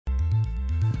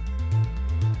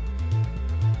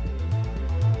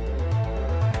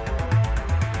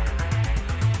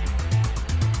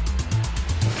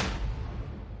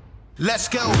Let's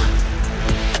go.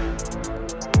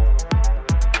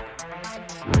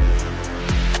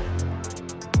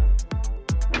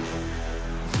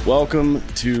 Welcome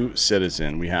to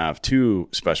Citizen. We have two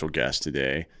special guests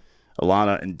today,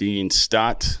 Alana and Dean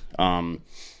Stott.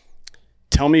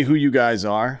 Tell me who you guys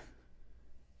are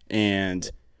and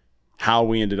how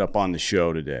we ended up on the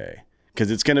show today.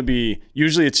 Because it's going to be,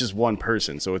 usually it's just one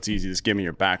person, so it's easy. Just give me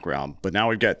your background. But now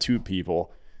we've got two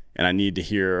people, and I need to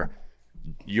hear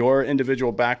your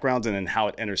individual backgrounds and then how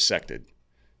it intersected.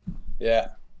 Yeah,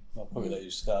 I'll probably let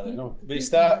you start. We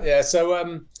start. Yeah, so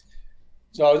I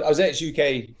was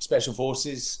ex-UK Special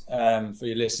Forces. For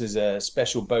your listeners, a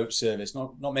special boat service.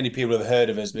 Not many people have heard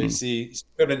of us, but it's the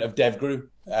equivalent of DevGru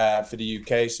for the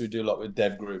UK. So we do a lot with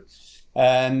DevGru.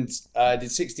 And I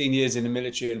did 16 years in the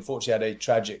military. Unfortunately, I had a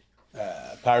tragic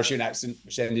parachute accident,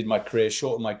 which ended my career,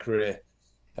 shortened my career.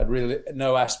 Had really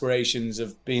no aspirations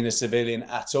of being a civilian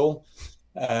at all,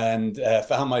 and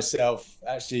found myself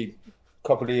actually a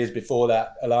couple of years before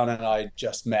that. Alana and I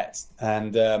just met,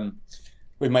 and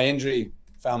with my injury,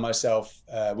 found myself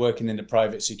working in the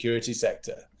private security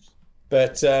sector.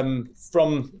 But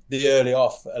from the early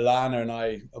off, Alana and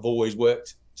I have always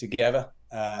worked together.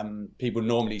 People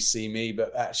normally see me,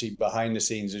 but actually behind the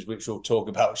scenes, which we'll talk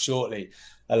about shortly,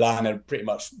 Alana pretty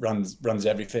much runs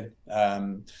everything.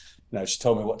 She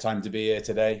told me what time to be here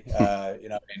today,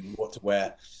 and what to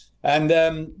wear. And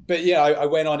but yeah, I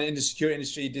went on in the security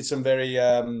industry, did some very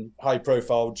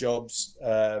high-profile jobs,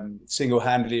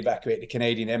 single-handedly evacuated the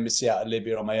Canadian embassy out of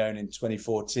Libya on my own in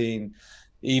 2014.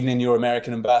 Even your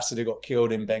American ambassador got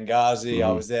killed in Benghazi. Mm-hmm.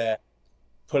 I was there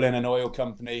pulling an oil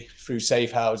company through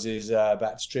safe houses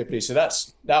back to Tripoli. So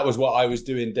that was what I was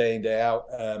doing day in, day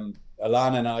out.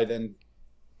 Alana and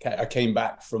I came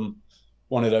back from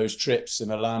one of those trips, and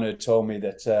Alana told me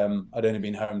that I'd only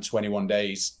been home 21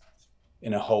 days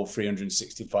in a whole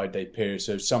 365-day period.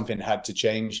 So something had to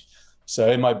change. So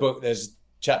in my book, there's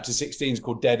chapter 16 is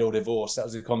called Dead or Divorced. That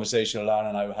was the conversation Alana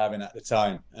and I were having at the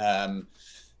time. And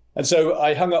so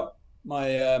I hung up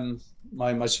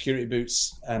my security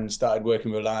boots and started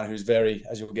working with Alana, who's very,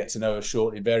 as you'll get to know her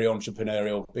shortly, very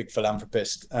entrepreneurial, big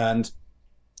philanthropist. And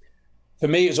for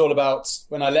me, it's all about,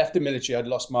 when I left the military, I'd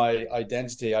lost my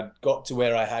identity. I'd got to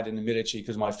where I had in the military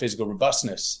because of my physical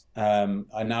robustness.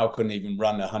 I now couldn't even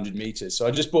run 100 meters. So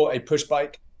I just bought a push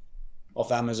bike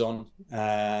off Amazon.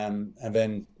 And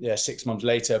then, 6 months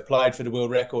later, applied for the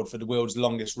world record for the world's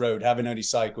longest road, having only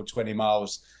cycled 20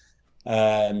 miles.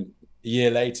 A year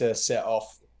later, set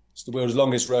off. It's the world's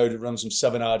longest road. It runs from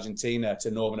southern Argentina to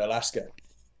northern Alaska.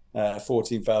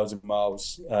 14,000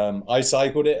 miles. I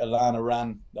cycled it. Alana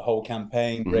ran the whole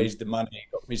campaign, raised the money,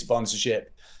 got me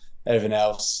sponsorship, everything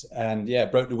else. And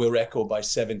broke the world record by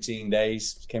 17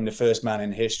 days. Became the first man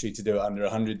in history to do it under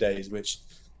 100 days, which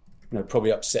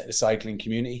probably upset the cycling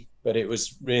community. But it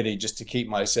was really just to keep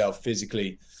myself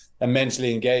physically and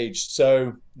mentally engaged.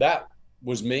 So that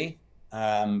was me.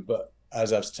 But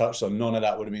as I've touched on, none of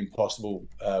that would have been possible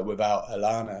without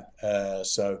Alana.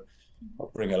 So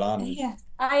I'll bring Alana in. Yeah,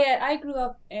 I grew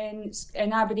up in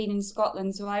Aberdeen in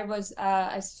Scotland, so I was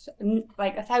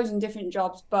like 1,000 different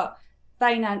jobs, but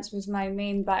finance was my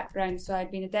main background. So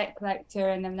I'd been a debt collector,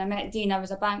 and then when I met Dean, I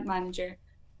was a bank manager.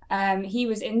 He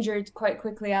was injured quite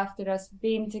quickly after us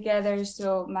being together,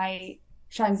 so my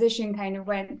transition kind of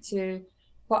went to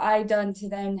what I'd done to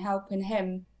then helping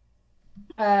him.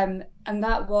 And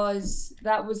that was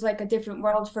like a different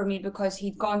world for me, because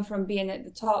he'd gone from being at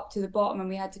the top to the bottom, and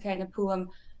we had to kind of pull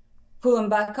him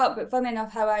back up. But funny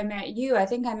enough, how I met you, I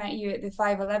think I met you at the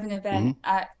 511 event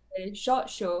at the SHOT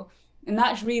Show, and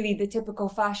that's really the typical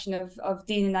fashion of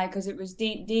Dean and I, because it was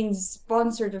Dean's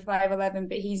sponsored the 511,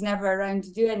 but he's never around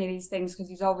to do any of these things because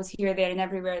he's always here, there, and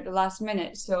everywhere at the last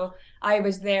minute. So I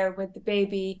was there with the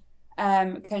baby,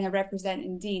 kind of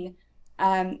representing Dean.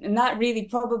 And that really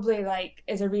probably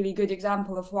is a really good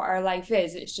example of what our life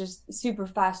is. It's just super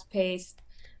fast paced.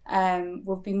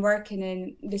 We've been working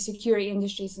in the security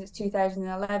industry since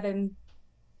 2011.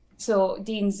 So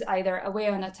Dean's either away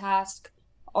on a task,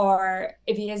 or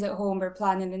if he is at home, we're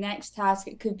planning the next task.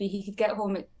 It could be he could get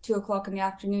home at 2:00 in the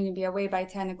afternoon and be away by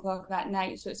 10 o'clock that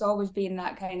night. So it's always been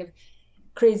that kind of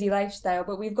crazy lifestyle.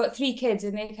 But we've got 3 kids,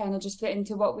 and they kind of just fit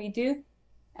into what we do.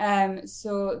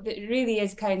 So it really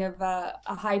is kind of a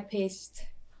high-paced,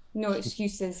 no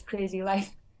excuses, crazy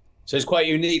life. So it's quite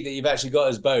unique that you've actually got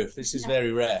us both. This is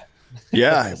very rare.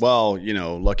 Yeah, well,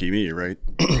 lucky me, right?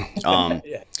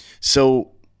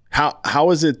 So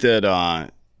how is it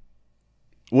that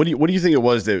what do you think it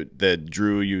was that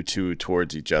drew you two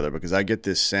towards each other? Because I get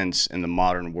this sense in the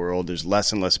modern world, there's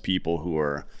less and less people who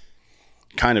are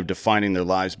kind of defining their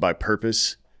lives by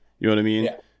purpose. You know what I mean?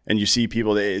 Yeah. and you see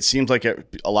people, it seems like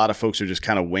a lot of folks are just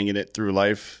kind of winging it through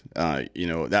life. You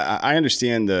know, that I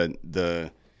understand I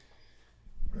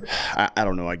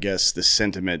don't know, I guess the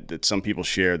sentiment that some people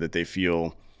share, that they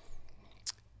feel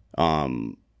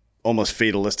almost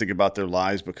fatalistic about their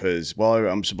lives because, well,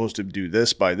 I'm supposed to do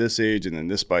this by this age and then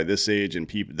this by this age. And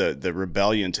people, the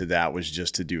rebellion to that was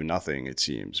just to do nothing, it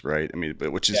seems, right? I mean,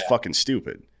 which is fucking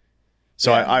stupid.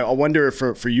 So I wonder if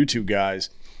for you two guys,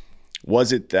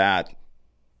 was it that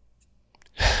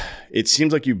it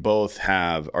seems like you both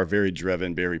are very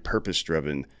driven, very purpose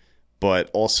driven, but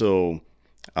also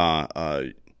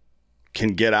can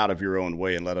get out of your own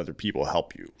way and let other people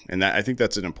help you. And I think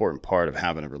that's an important part of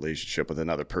having a relationship with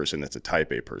another person that's a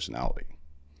type A personality.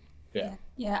 Yeah.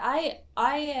 Yeah.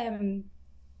 I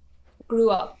grew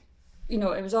up, you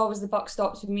know, it was always the buck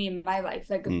stops with me in my life.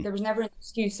 Like there was never an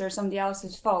excuse or somebody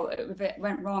else's fault. If it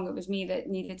went wrong, it was me that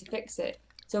needed to fix it.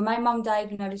 So my mum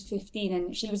died when I was 15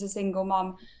 and she was a single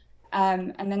mum.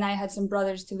 And then I had some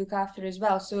brothers to look after as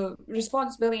well. So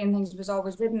responsibility and things was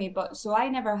always with me. But so I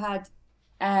never had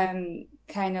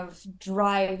kind of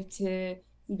drive to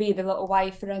be the little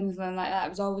wife or anything like that. It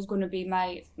was always going to be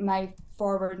my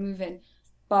forward moving.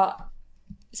 But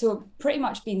so pretty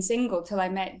much being single till I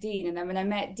met Dean. And then when I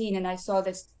met Dean and I saw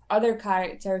this other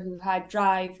character who had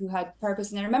drive, who had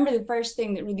purpose. And I remember the first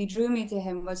thing that really drew me to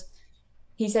him was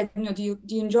he said, you know, do you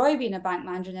enjoy being a bank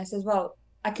manager? And I said, well,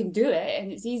 I can do it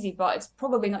and it's easy, but it's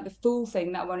probably not the full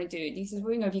thing that I want to do. And he says,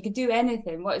 well, you know, if you could do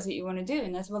anything, what is it you want to do?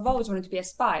 And I said, well, I've always wanted to be a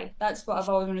spy. That's what I've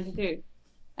always wanted to do.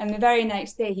 And the very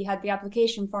next day he had the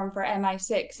application form for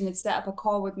MI6 and had set up a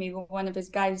call with me with one of his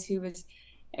guys who was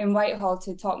in Whitehall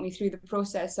to talk me through the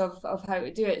process of how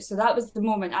to do it. So that was the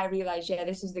moment I realized, yeah,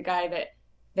 this is the guy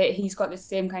that he's got the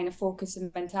same kind of focus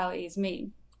and mentality as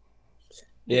me.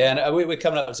 Yeah, and we're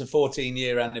coming up to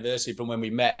 14-year anniversary from when we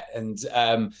met. And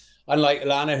unlike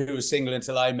Alana, who was single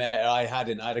until I met her, I had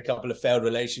a couple of failed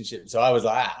relationships. So I was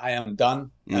like, I am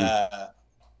done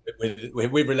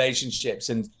with relationships.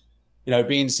 And, you know,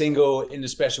 being single in the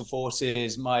Special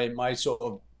Forces, my sort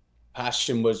of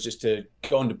passion was just to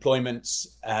go on deployments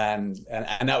and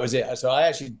that was it. So I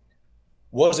actually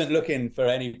wasn't looking for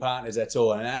any partners at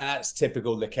all, and that's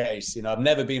typical the case. You know, I've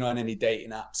never been on any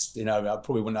dating apps. You know, I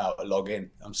probably wouldn't know how to log in.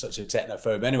 I'm such a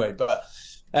technophobe anyway.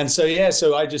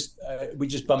 So I just we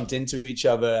just bumped into each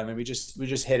other. I mean, we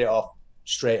just hit it off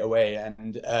straight away.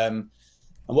 And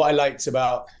what I liked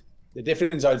about the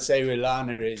difference, I'd say, with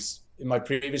Alana is in my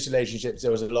previous relationships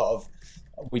there was a lot of,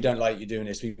 we don't like you doing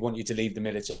this, we want you to leave the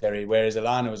military. Whereas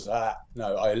Alana was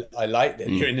no, I like that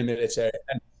you're in the military.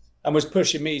 And was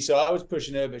pushing me. So I was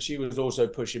pushing her, but she was also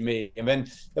pushing me. And then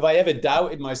if I ever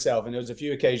doubted myself, and there was a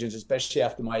few occasions, especially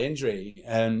after my injury,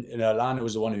 and you know, Alana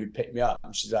was the one who picked me up.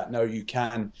 And she's like, no, you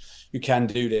can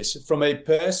do this. From a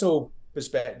personal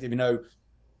perspective, you know,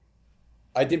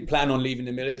 I didn't plan on leaving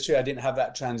the military. I didn't have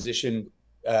that transition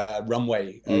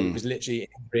runway. It was literally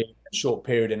a short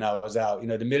period and I was out. You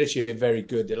know, the military are very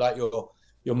good. They're like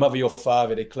your mother, your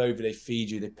father, they clothe you, they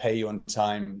feed you, they pay you on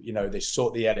time, you know, they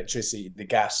sort the electricity, the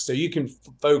gas. So you can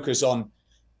focus on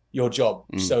your job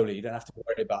solely. You don't have to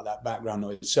worry about that background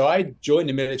noise. So I joined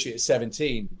the military at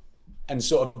 17 and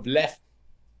sort of left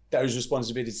those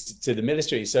responsibilities to the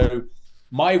military. So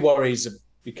my worries of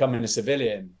becoming a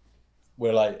civilian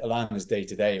were like Alana's day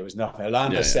to day. It was nothing.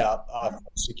 Alana set up a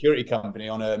security company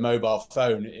on a mobile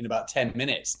phone in about 10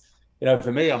 minutes. You know,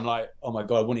 for me, I'm like, oh my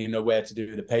God, I wouldn't even know where to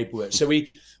do the paperwork. So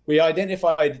we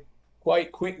identified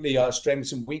quite quickly our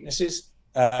strengths and weaknesses.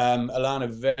 Alana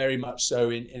very much so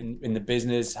in the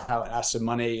business, how it has some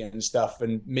money and stuff,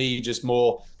 and me just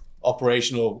more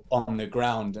operational on the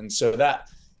ground. And so that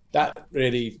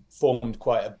really formed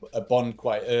quite a bond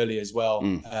quite early as well.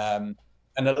 And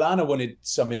Alana wanted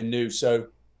something new. So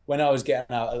when I was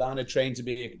getting out, Alana trained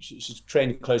she's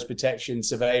trained in close protection,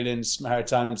 surveillance,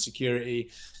 maritime security.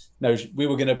 No, we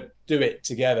were going to do it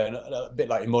together, a bit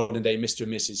like in modern day Mr.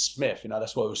 and Mrs. Smith. You know,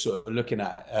 that's what we were sort of looking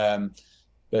at.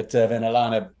 But then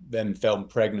Alana fell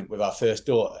pregnant with our first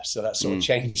daughter, so that sort of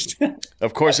changed.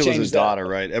 Of course, it was his daughter,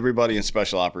 right? Everybody in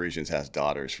special operations has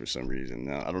daughters for some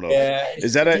reason. I don't know. Yeah,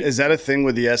 is that a thing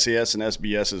with the SAS and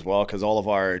SBS as well? Because all of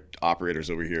our operators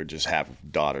over here just have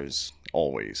daughters.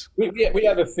 Always. We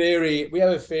have a theory.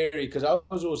 Because I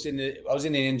was in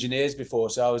the engineers before,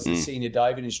 so I was the senior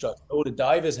diving instructor. All the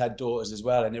divers had daughters as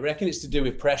well, and they reckon it's to do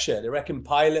with pressure. They reckon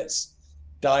pilots,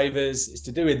 divers, it's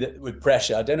to do with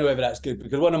pressure. I don't know whether that's good,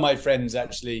 because one of my friends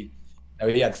actually, you know,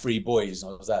 he had 3 boys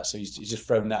and all that, so he's just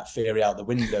thrown that theory out the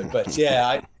window. But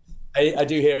yeah, I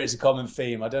do hear it's a common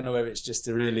theme. I don't know whether it's just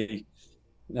to really,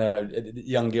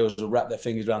 young girls will wrap their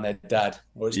fingers around their dad,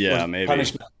 or it's maybe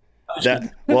punishment.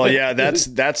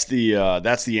 punishment.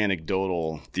 That's the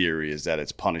anecdotal theory, is that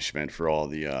it's punishment for all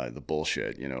the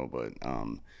bullshit, but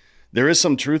there is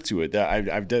some truth to it.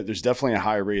 That there's definitely a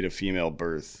high rate of female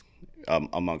birth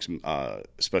amongst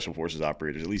special forces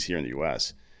operators, at least here in the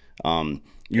U.S.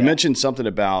 You mentioned something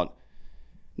about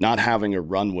not having a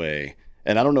runway,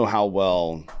 and I don't know how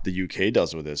well the UK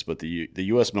does with this, but the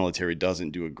U.S. military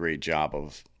doesn't do a great job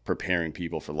of preparing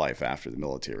people for life after the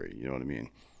military. You know what I mean?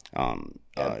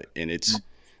 And it's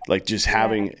like just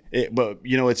having it, but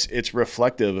it's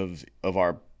reflective of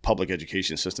our public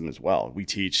education system as well. We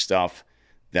teach stuff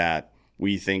that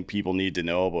we think people need to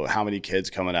know, but how many kids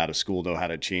coming out of school know how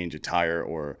to change a tire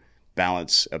or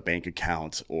balance a bank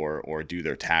account or do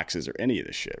their taxes or any of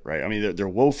this shit, right? I mean, they're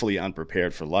woefully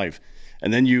unprepared for life.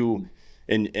 And then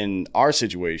in our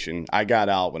situation, I got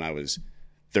out when I was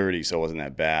 30, so it wasn't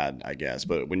that bad, I guess.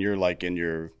 But when you're like in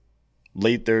your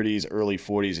late 30s, early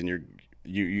 40s, and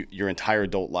your entire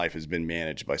adult life has been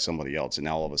managed by somebody else, and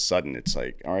now all of a sudden it's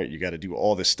like, all right, you got to do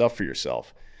all this stuff for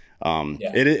yourself.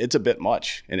 It's a bit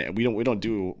much, and we don't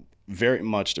do very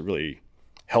much to really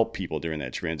help people during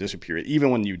that transition period. Even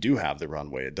when you do have the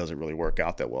runway, it doesn't really work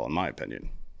out that well, in my opinion.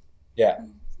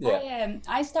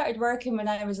 I started working when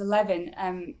I was 11,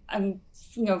 and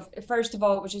first of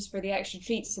all, it was just for the extra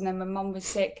treats, and then my mum was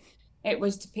sick, it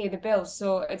was to pay the bills.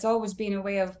 So it's always been a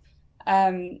way of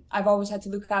I've always had to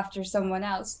look after someone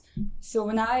else. So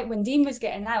when Dean was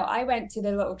getting out, I went to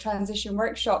the little transition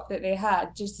workshop that they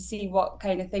had just to see what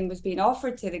kind of thing was being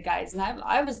offered to the guys, and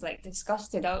I was like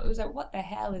disgusted. I was like, what the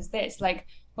hell is this? Like,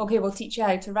 okay, we'll teach you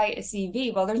how to write a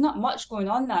CV. Well, there's not much going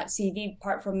on that CV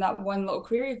apart from that one little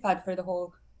career you've had for the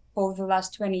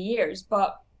last 20 years.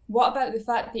 But what about the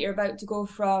fact that you're about to go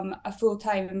from a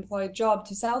full-time employed job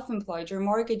to self-employed? Your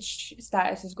mortgage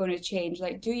status is going to change.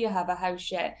 Like, do you have a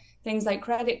house yet? Things like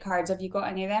credit cards, have you got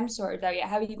any of them sorted out yet?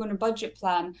 How are you going to budget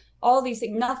plan? All these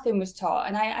things, nothing was taught.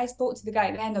 And I spoke to the guy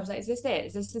at the end. I was like, is this it?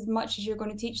 Is this as much as you're going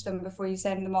to teach them before you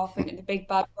send them off into the big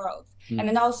bad world? And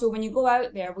then also, when you go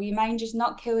out there, will you mind just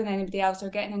not killing anybody else or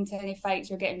getting into any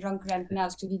fights or getting drunk or anything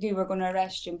else? Because if you do, we're going to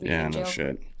arrest you and put you in jail. No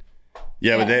shit.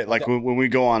 But when we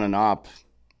go on an op,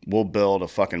 we'll build a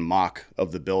fucking mock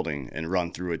of the building and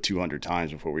run through it 200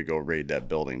 times before we go raid that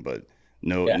building. But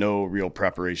no real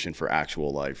preparation for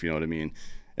actual life. You know what I mean?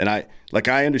 And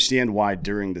I understand why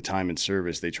during the time in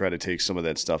service, they try to take some of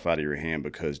that stuff out of your hand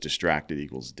because distracted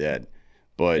equals dead.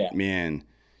 But man,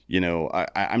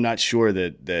 I'm not sure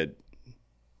that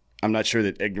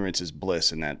ignorance is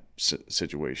bliss in that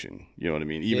situation. You know what I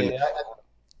mean?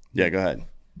 Go ahead.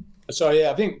 So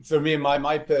I think for me,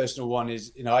 my personal one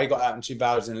is, I got out in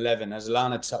 2011, as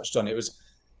Alana touched on. It was,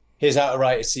 here's how to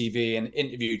write a CV and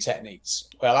interview techniques.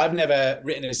 Well, I've never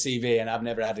written a CV and I've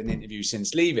never had an interview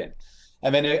since leaving.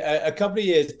 And then a couple of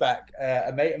years back,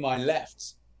 a mate of mine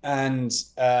left, and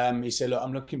he said, look,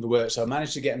 I'm looking for work. So I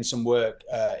managed to get him some work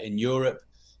in Europe,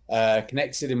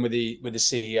 connected him with the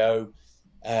CEO.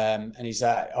 And he's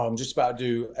like, I'm just about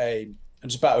to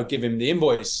give him the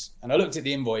invoice. And I looked at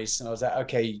the invoice and I was like,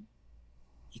 okay,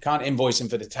 you can't invoice him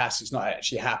for the task. It's not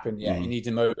actually happened yet. You need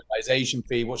a mobilization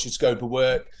fee. What's your scope of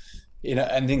work?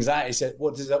 And things like that. He said,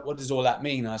 what does all that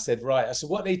mean? And I said, right. I said,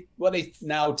 what they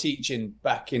now teaching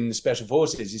back in the special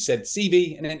forces? He said,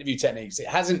 CV and interview techniques. It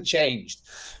hasn't changed.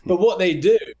 But what they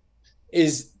do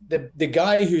is the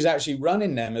guy who's actually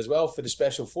running them as well for the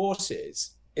special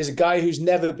forces is a guy who's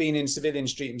never been in civilian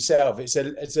street himself. It's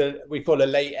a we call a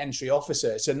late entry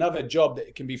officer. It's another job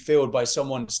that can be filled by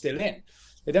someone still in.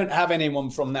 They don't have anyone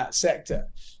from that sector.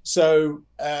 So,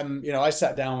 I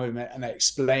sat down with him and I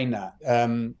explained that.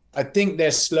 I think they're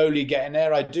slowly getting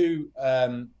there. I do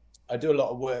a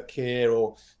lot of work here,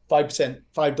 or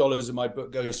 $5 of my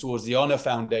book goes towards the Honor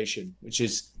Foundation, which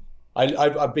is,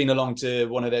 I've been along to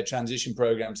one of their transition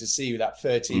programs to see that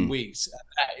 13 weeks. And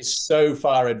that is so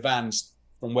far advanced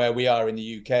from where we are in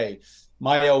the UK.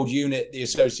 My old unit, the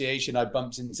association I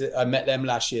met them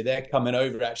last year. They're coming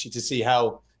over actually to see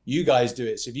how you guys do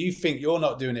it. So if you think you're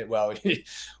not doing it well,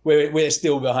 we're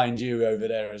still behind you over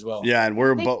there as well. Yeah, and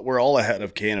we're all ahead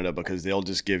of Canada because they'll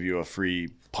just give you a free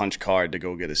punch card to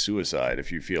go get a suicide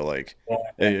if you feel like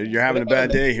hey, you're having a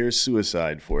bad day. Here's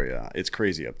suicide for you. It's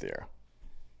crazy up there.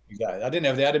 Exactly. I didn't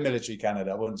know if they had a military Canada.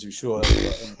 I wasn't too sure.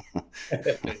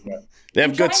 They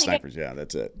have good snipers. Yeah,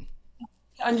 that's it.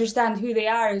 Understand who they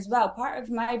are as well. Part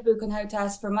of my book on how to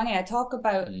ask for money, I talk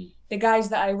about the guys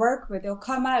that I work with. They'll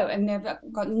come out and they've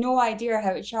got no idea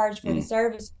how to charge for the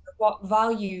service, what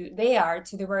value they are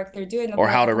to the work they're doing, or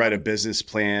how to write a business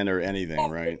plan or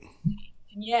anything, right?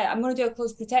 Yeah, I'm going to do a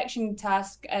close protection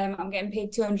task. I'm getting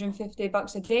paid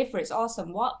 $250 a day for it. It's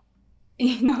awesome. What?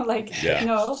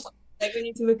 No. Like we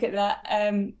need to look at that.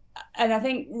 And I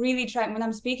think really trying when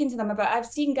I'm speaking to them about, I've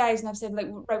seen guys and I've said like,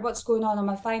 right, what's going on?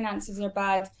 My finances are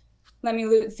bad. Let me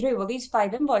look through. Well, these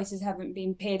 5 invoices haven't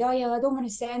been paid. Oh yeah, I don't want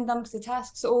to send them because the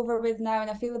task's over with now, and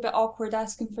I feel a bit awkward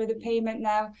asking for the payment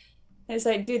now. And it's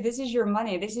like, dude, this is your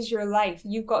money. This is your life.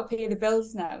 You've got to pay the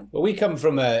bills now. Well, we come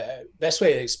from best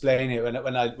way to explain it when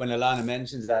Alana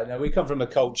mentions that. We come from a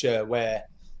culture where,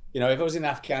 if I was in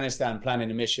Afghanistan planning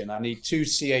a mission, I need 2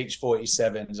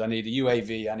 CH-47s, I need a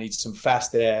UAV, I need some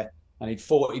fast air, I need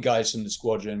 40 guys from the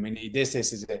squadron. We need this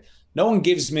is it. No one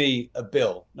gives me a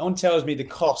bill. No one tells me the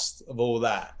cost of all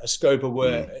that, a scope of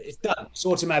work. It's done. It's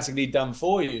automatically done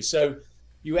for you. So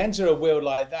you enter a world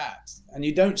like that and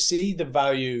you don't see the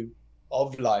value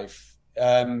of life.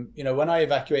 When I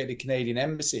evacuated the Canadian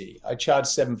embassy, I charged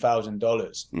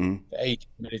 $7,000 for 8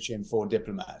 military and 4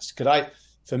 diplomats.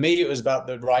 For me, it was about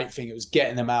the right thing. It was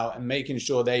getting them out and making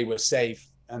sure they were safe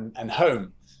and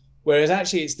home. Whereas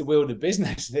actually it's the world of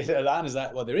business. Alana's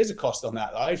like, well, there is a cost on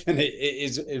that life, and it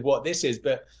is what this is.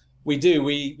 But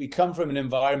we come from an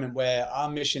environment where our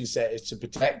mission set is to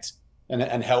protect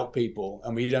and help people,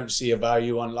 and we don't see a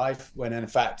value on life when in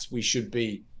fact we should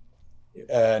be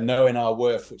knowing our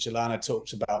worth, which Alana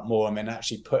talks about more. I mean,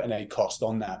 actually putting a cost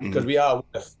on that because we are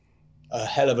worth a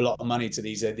hell of a lot of money to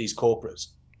these corporates.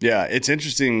 Yeah, it's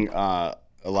interesting,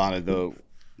 Alana,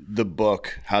 the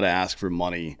book, How to Ask for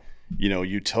Money.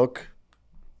 You took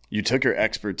your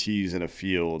expertise in a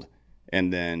field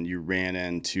and then you ran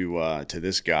into to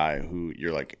this guy who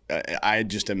you're like, I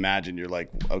just imagine you're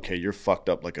like, okay, you're fucked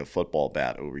up like a football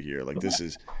bat over here. Like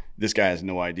this guy has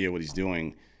no idea what he's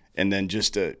doing. And then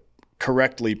just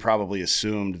correctly probably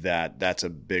assumed that that's a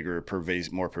bigger,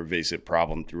 more pervasive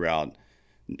problem throughout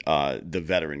the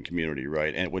veteran community,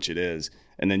 right? And which it is.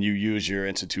 And then you use your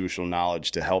institutional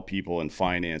knowledge to help people in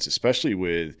finance, especially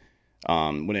with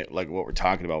when it, like what we're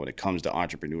talking about when it comes to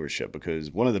entrepreneurship,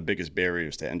 because one of the biggest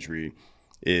barriers to entry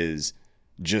is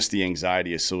just the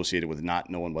anxiety associated with not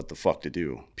knowing what the fuck to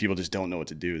do. People just don't know what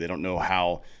to do. They don't know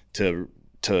how to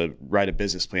write a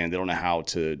business plan. They don't know how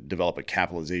to develop a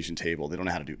capitalization table. They don't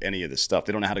know how to do any of this stuff.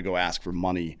 They don't know how to go ask for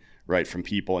money, right, from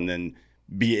people and then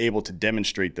be able to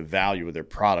demonstrate the value of their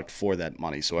product for that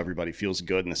money so everybody feels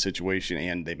good in the situation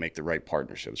and they make the right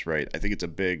partnerships, right? I think it's a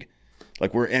big,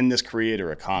 like we're in this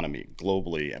creator economy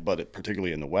globally, but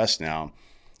particularly in the West now.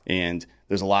 And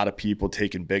there's a lot of people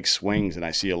taking big swings and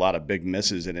I see a lot of big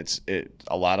misses, and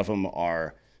a lot of them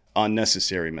are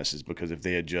unnecessary misses because if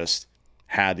they had just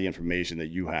had the information that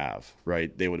you have,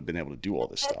 right, they would have been able to do all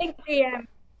this stuff. I think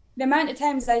the amount of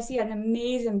times I see an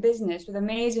amazing business with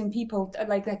amazing people,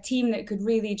 like a team that could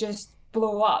really just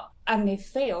blow up, and they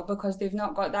fail because they've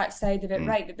not got that side of it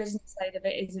right. The business side of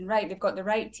it isn't right. They've got the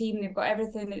right team, they've got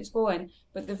everything that's going,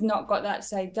 but they've not got that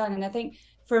side done. And I think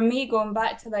for me, going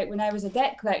back to like when I was a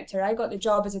debt collector, I got the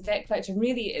job as a debt collector. And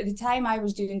really, at the time, I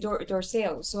was doing door-to-door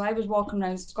sales. So I was walking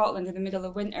around Scotland in the middle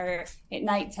of winter at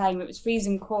night time. It was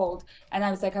freezing cold. And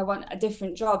I was like, I want a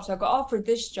different job. So I got offered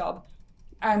this job.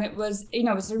 And it was, it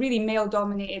was a really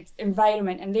male-dominated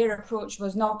environment. And their approach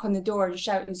was knock on the door and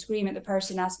shout and scream at the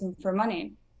person asking for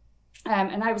money.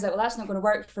 And I was like, well, that's not going to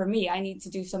work for me. I need to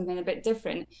do something a bit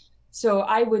different. So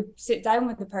I would sit down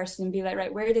with the person and be like,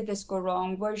 right, where did this go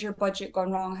wrong? Where's your budget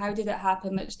gone wrong? How did it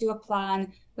happen? Let's do a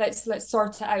plan. Let's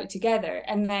sort it out together.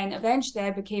 And then eventually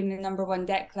I became the #1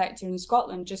 debt collector in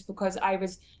Scotland just because I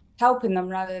was helping them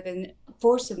rather than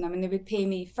forcing them, and they would pay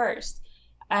me first.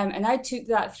 And I took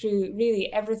that through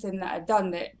really everything that I'd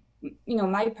done, that,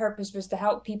 my purpose was to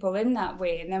help people in that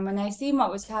way. And then when I seen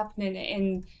what was happening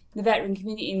in the veteran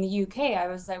community in the UK, I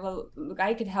was like, well, look,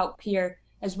 I could help here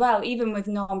as well. Even with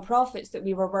non-profits that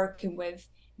we were working with,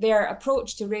 their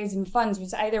approach to raising funds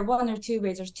was either one or two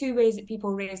ways. There's 2 ways that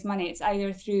people raise money. It's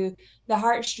either through the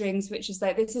heartstrings, which is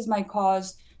like, this is my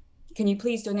cause, can you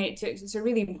please donate to it? It's a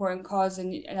really important cause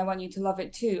and I want you to love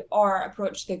it too. Or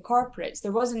approach the corporates.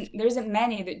 There isn't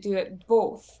many that do it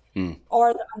both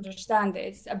or that understand that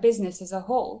it's a business as a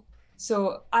whole.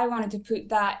 So I wanted to put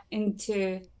that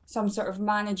into some sort of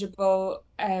manageable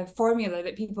formula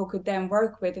that people could then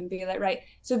work with and be like, right,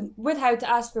 so with How to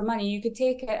Ask for Money, you could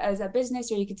take it as a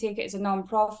business or you could take it as a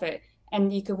non-profit,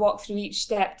 and you could walk through each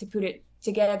step to put it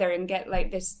together and get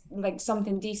like this, like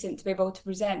something decent to be able to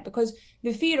present. Because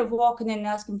the fear of walking in and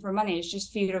asking for money is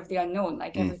just fear of the unknown,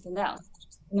 like everything else.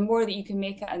 And the more that you can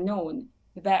make it a known,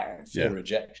 the better. Fear of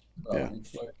rejection.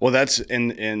 Well, that's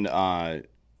in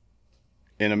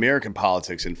American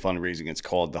politics and fundraising, it's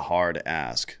called the hard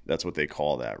ask. That's what they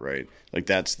call that, right? Like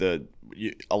that's a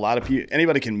lot of people,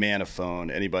 anybody can man a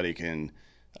phone, anybody can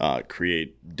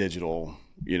create digital,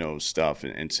 stuff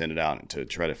and send it out to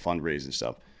try to fundraise and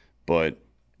stuff. But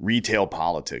retail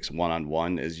politics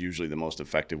one-on-one is usually the most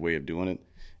effective way of doing it.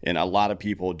 And a lot of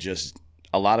people,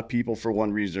 for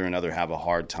one reason or another, have a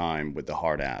hard time with the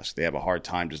hard ask. They have a hard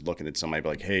time just looking at somebody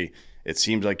like, hey, it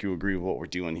seems like you agree with what we're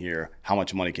doing here. How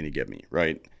much money can you give me,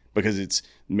 right? Because it's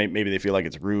maybe they feel like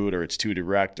it's rude or it's too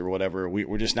direct or whatever.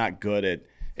 We're just not good at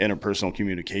interpersonal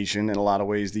communication in a lot of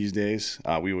ways these days.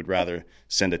 We would rather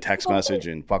send a text message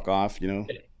and fuck off, you know?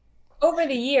 Over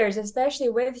the years, especially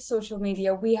with social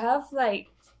media, we have like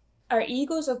our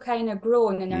egos have kind of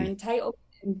grown and our entitled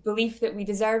belief that we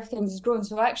deserve things has grown.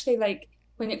 So actually, like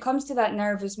when it comes to that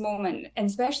nervous moment, and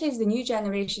especially as the new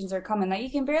generations are coming, like you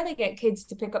can barely get kids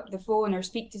to pick up the phone or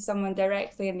speak to someone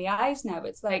directly in the eyes now.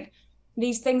 It's like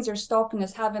these things are stopping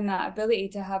us having that ability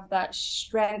to have that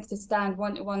strength to stand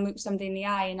one-to-one, look somebody in the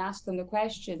eye and ask them the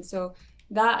question. So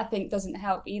that I think doesn't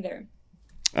help either.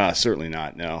 Certainly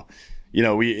not. No, you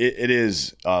know, we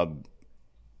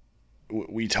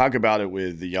talk about it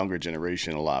with the younger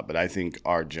generation a lot, but I think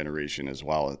our generation as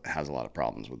well has a lot of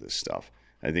problems with this stuff.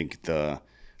 I think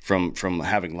from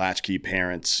having latchkey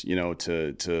parents, you know,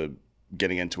 to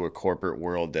getting into a corporate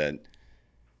world that,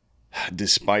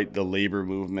 despite the labor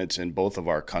movements in both of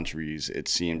our countries, it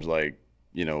seems like,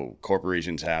 you know,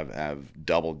 corporations have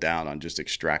doubled down on just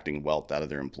extracting wealth out of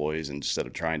their employees instead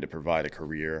of trying to provide a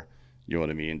career. You know what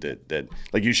I mean? That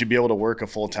like you should be able to work a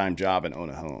full-time job and own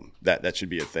a home. That should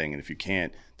be a thing. And if you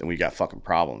can't, then we got fucking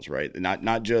problems, right?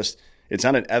 Not just, it's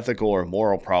not an ethical or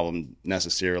moral problem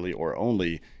necessarily or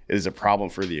only. It is a problem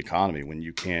for the economy when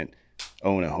you can't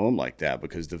own a home like that,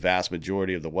 because the vast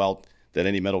majority of the wealth that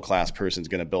any middle-class person is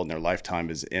going to build in their lifetime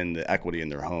is in the equity in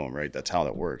their home, right? That's how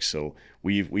that works. So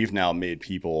we've now made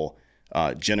people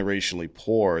generationally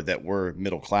poor that were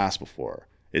middle class before.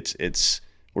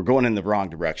 We're going in the wrong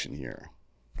direction here.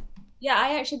 Yeah,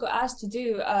 I actually got asked to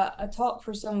do a talk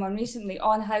for someone recently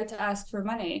on how to ask for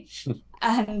money.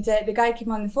 And the guy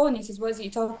came on the phone. He says, what is it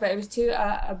you talk about? It was to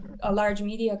a large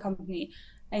media company.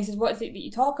 And he says, what is it that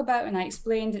you talk about? And I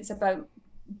explained it's about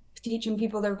teaching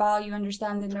people their value,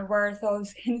 understanding their worth, all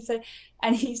those things.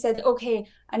 And he said, okay,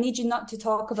 I need you not to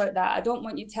talk about that. I don't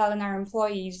want you telling our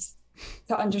employees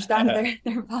to understand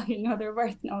their value, know their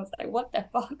worth. And I was like, what the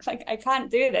fuck? Like, I can't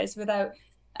do this without,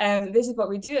 this is what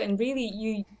we do. And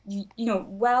really, you know,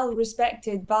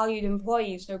 well-respected, valued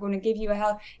employees are going to give you a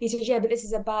help. He says, yeah, but this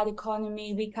is a bad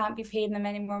economy. We can't be paying them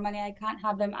any more money. I can't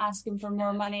have them asking for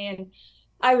more money. And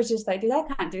I was just like, dude, I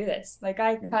can't do this. Like,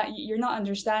 I can't, you're not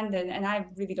understanding. And I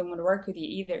really don't want to work with you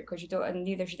either, because you don't, and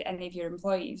neither should any of your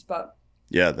employees. But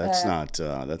yeah, that's not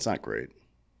great.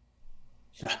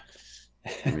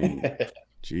 I mean,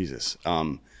 Jesus.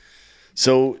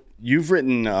 So you've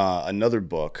written another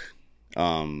book,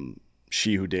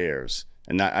 She Who Dares.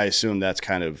 And I assume that's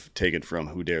kind of taken from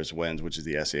Who Dares Wins, which is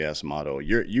the SAS motto.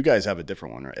 You guys have a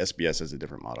different one, right? SBS has a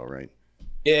different motto, right?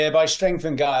 Yeah, by strength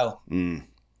and guile.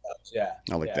 Yeah,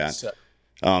 I like that. So.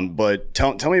 But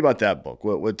tell me about that book.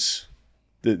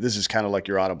 This is kind of like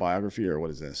your autobiography, or what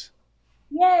is this?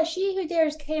 Yeah, She Who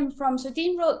Dares came from, so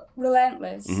Dean wrote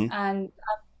Relentless, and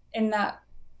in that,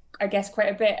 I guess, quite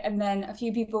a bit. And then a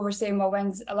few people were saying, well,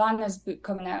 when's Alana's book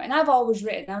coming out? And I've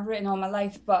written all my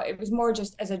life, but it was more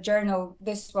just as a journal.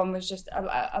 This one was just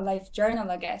a life journal,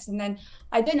 I guess. And then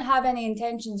I didn't have any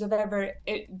intentions of ever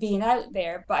it being out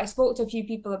there, but I spoke to a few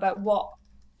people about what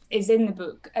is in the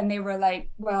book, and they were like,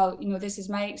 well, you know, this is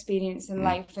my experience in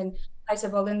life. And I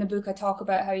said, well, in the book I talk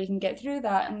about how you can get through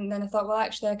that. And then I thought, well,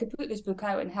 actually I could put this book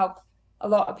out and help a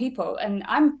lot of people, and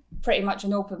I'm pretty much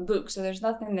an open book, so there's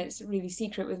nothing that's really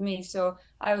secret with me. So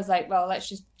I was like, well, let's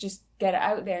just get it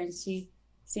out there and see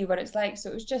what it's like.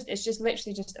 So it's just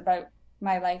literally just about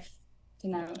my life to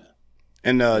now.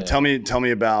 And tell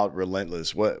me about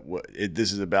Relentless.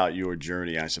 This is about your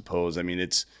journey, I suppose. I mean,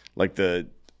 it's like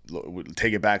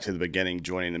take it back to the beginning,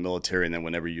 joining the military, and then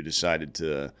whenever you decided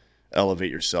to elevate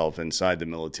yourself inside the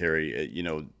military,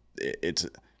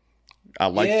 I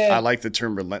like the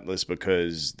term relentless,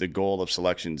 because the goal of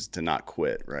selection is to not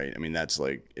quit, right? I mean, that's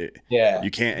like it, yeah.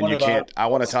 You can't. I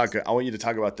want you to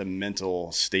talk about the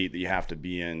mental state that you have to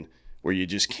be in, where you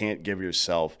just can't give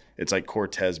yourself. It's like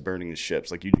Cortez burning the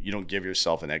ships. Like you don't give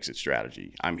yourself an exit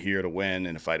strategy. I'm here to win,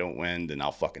 and if I don't win, then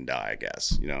I'll fucking die, I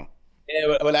guess. You know.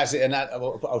 Yeah, well, that's it, and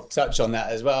I'll touch on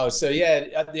that as well. So,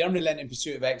 yeah, the unrelenting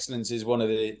pursuit of excellence is one of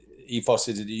the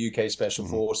ethoses of the UK Special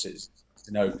Forces.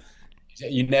 You know,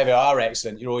 you never are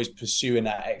excellent; you're always pursuing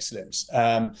that excellence.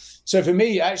 So, for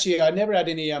me, actually, I never had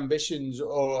any ambitions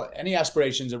or any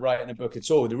aspirations of writing a book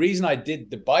at all. The reason I did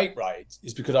the bike ride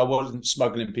is because I wasn't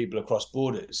smuggling people across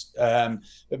borders.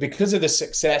 But because of the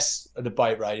success of the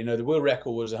bike ride, you know, the world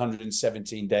record was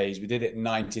 117 days. We did it in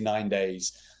 99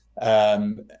 days.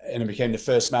 And I became the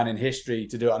first man in history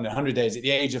to do it under 100 days at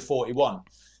the age of 41.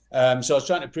 So I was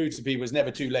trying to prove to people it's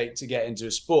never too late to get into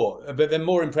a sport. But then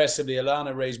more impressively,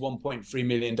 Alana raised $1.3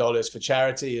 million for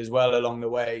charity as well along the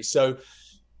way. So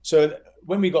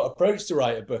when we got approached to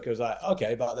write a book, I was like,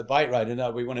 okay, about the bike rider,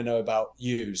 no, we want to know about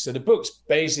you. So the book's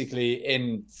basically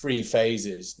in 3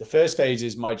 phases. The first phase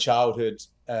is my childhood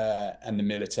and the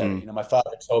military. You know, my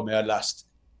father told me I'd last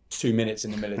 2 minutes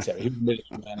in the military. He was a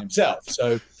military man himself.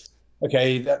 So,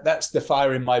 okay, that's the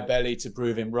fire in my belly to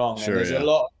prove him wrong. Sure, and there's a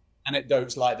lot of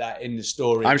anecdotes like that in the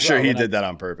story. I'm sure he did that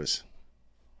on purpose.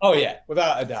 Oh yeah,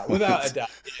 without a doubt.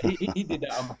 He did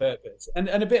that on purpose. And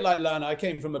a bit like Lana, I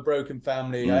came from a broken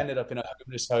family. I ended up in a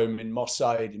homeless home in Moss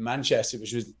Side in Manchester,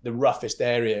 which was the roughest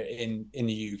area in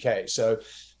the UK. So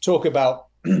talk about,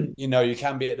 you know, you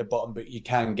can be at the bottom, but you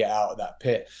can get out of that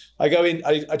pit. I go in,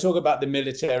 I talk about the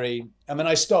military, and then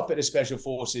I stop at the special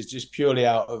forces just purely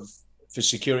for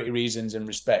security reasons and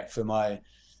respect for my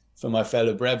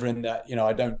fellow brethren, that, you know,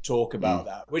 I don't talk about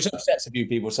that, which upsets a few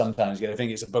people sometimes. I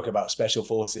think it's a book about special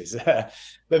forces. But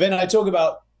then I talk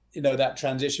about, you know, that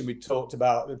transition we talked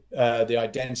about, the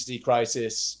identity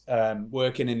crisis,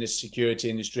 working in the security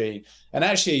industry. And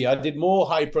actually, I did more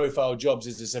high-profile jobs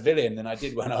as a civilian than I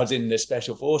did when I was in the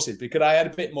special forces, because I had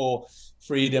a bit more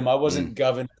freedom. I wasn't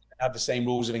governed, had the same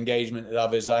rules of engagement as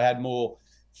others. I had more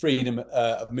freedom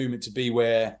of movement to be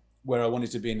where I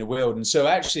wanted to be in the world. And so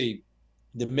actually,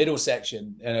 the middle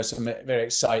section, you know, some very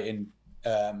exciting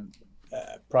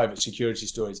private security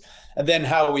stories, and then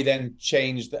how we then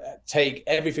take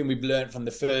everything we've learned from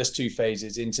the first 2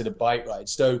 phases into the bike ride.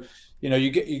 So, you know,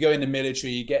 you go in the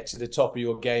military, you get to the top of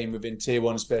your game within Tier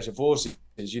 1 Special Forces,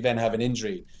 you then have an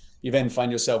injury, you then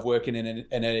find yourself working in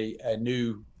a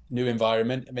new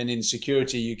environment, and then in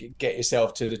security you get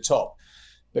yourself to the top.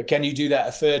 But can you do that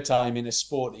a third time in a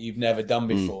sport that you've never done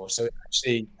before? So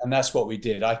actually, and that's what we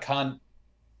did.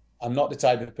 I'm not the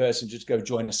type of person just go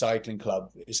join a cycling club.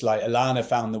 It's like Alana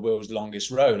found the world's longest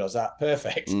road. I was like,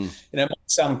 perfect. You know, it might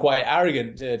sound quite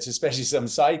arrogant to especially some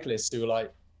cyclists who are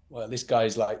like, well, this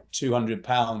guy's like 200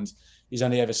 pounds. He's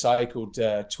only ever cycled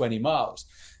 20 miles.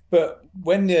 But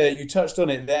when you touched on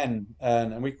it then,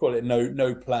 and we call it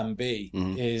no plan B,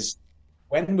 is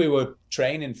when we were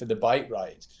training for the bike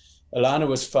ride, Alana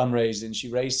was fundraising. She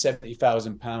raised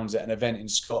 £70,000 at an event in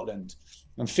Scotland,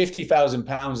 and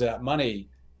 £50,000 of that money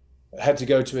had to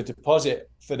go to a deposit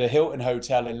for the Hilton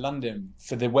Hotel in London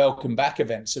for the Welcome Back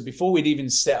event. So before we'd even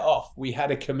set off, we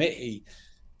had a committee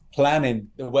planning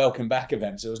the Welcome Back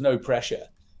event. So there was no pressure.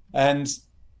 And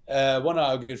one of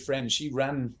our good friends,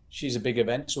 she's a big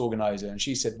events organizer, and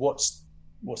she said, what's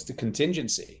the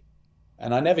contingency?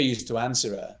 And I never used to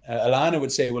answer her. Alana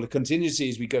would say, well, the contingency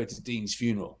is we go to Dean's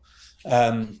funeral.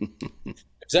 It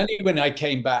was only when I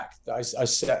came back that I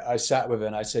sat with her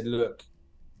and I said, look,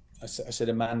 I said,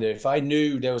 Amanda, if I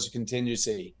knew there was a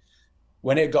contingency,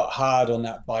 when it got hard on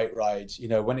that bike ride, you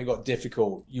know, when it got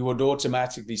difficult, you would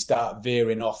automatically start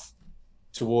veering off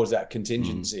towards that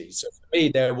contingency. So for me,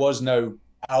 there was no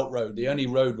out road. The only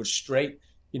road was straight.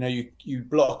 You know, you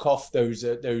block off those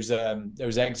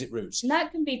exit routes. And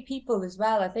that can be people as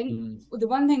well. I think the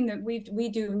one thing that we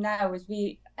do now is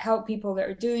we help people that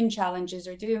are doing challenges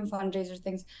or doing fundraiser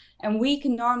things, and we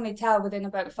can normally tell within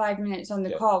about 5 minutes on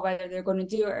the call whether they're going to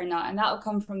do it or not, and that'll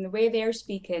come from the way they're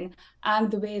speaking and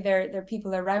the way their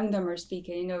people around them are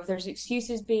speaking. You know, if there's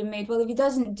excuses being made, well, if he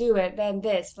doesn't do it, then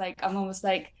this, like, I'm almost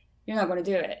like, you're not going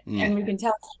to do it. And we can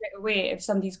tell straight away if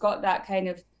somebody's got that kind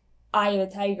of eye of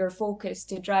the tiger focus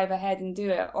to drive ahead and do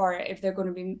it, or if they're going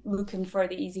to be looking for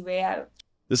the easy way out.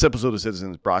 This episode of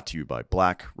Citizen is brought to you by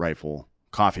Black Rifle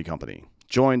Coffee Company.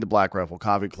 Join the Black Rifle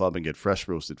Coffee Club and get fresh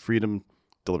roasted freedom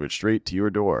delivered straight to your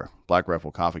door. Black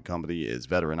Rifle Coffee Company is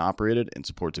veteran operated and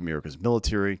supports America's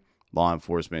military, law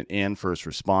enforcement, and first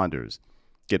responders.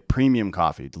 Get premium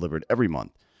coffee delivered every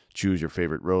month. Choose your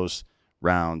favorite roast,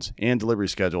 rounds, and delivery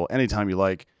schedule anytime you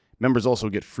like. Members also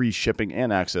get free shipping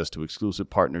and access to exclusive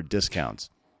partner discounts.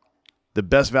 The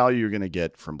best value you're going to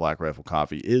get from Black Rifle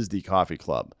Coffee is the Coffee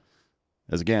Club.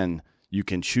 As again, you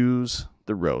can choose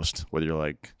the roast, whether you're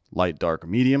like light, dark, or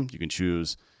medium. You can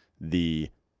choose the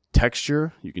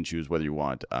texture. You can choose whether you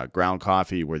want ground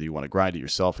coffee, whether you want to grind it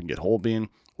yourself and get whole bean,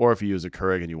 or if you use a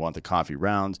Keurig and you want the coffee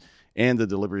rounds, and the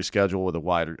delivery schedule with a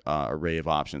wide array of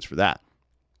options for that.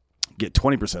 Get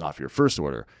 20% off your first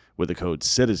order with the code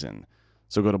CITIZEN.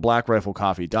 So go to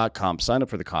blackriflecoffee.com, sign up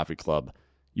for the Coffee Club,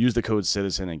 use the code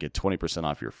CITIZEN, and get 20%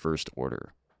 off your first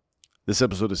order. This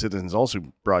episode of Citizen is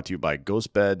also brought to you by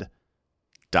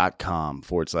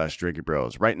ghostbed.com/Drinking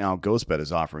Bros. Right now, Ghostbed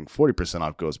is offering 40%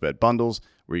 off Ghostbed bundles,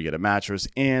 where you get a mattress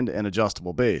and an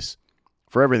adjustable base.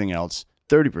 For everything else,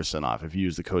 30% off if you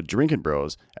use the code Drinking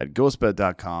Bros at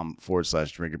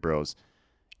ghostbed.com/Drinking Bros.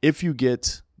 If you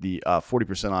get the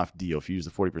 40% off deal, if you use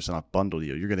the 40% off bundle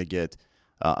deal, you're going to get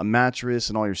a mattress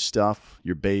and all your stuff,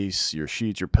 your base, your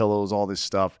sheets, your pillows, all this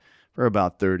stuff for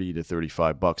about $30 to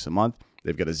 $35 a month.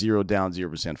 They've got a 0 down,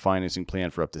 0% financing plan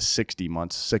for up to 60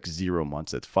 months, 60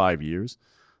 months. That's 5 years,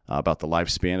 about the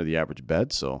lifespan of the average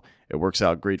bed. So it works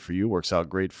out great for you, works out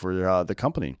great for the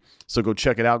company. So go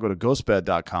check it out. Go to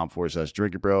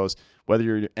ghostbed.com/Drinking Bros. Whether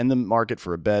you're in the market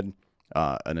for a bed,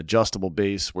 an adjustable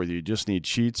base, whether you just need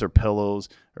sheets or pillows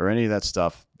or any of that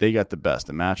stuff, they got the best.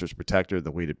 The mattress protector,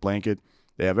 the weighted blanket.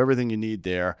 They have everything you need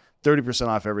there. 30%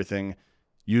 off everything.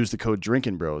 Use the code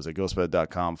Drinking Bros at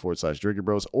ghostbed.com/Drinking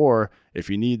Bros. Or if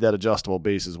you need that adjustable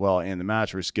base as well and the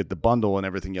mattress, get the bundle and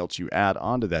everything else you add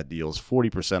onto that deal is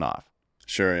 40% off.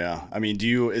 Sure, yeah. I mean,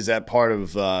 is that part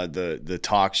of the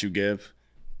talks you give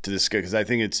to this guy? Because I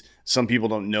think it's, some people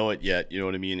don't know it yet. You know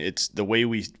what I mean? It's the way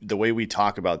we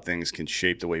talk about things can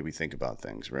shape the way we think about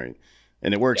things, right?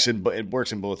 And it works in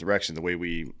both directions. The way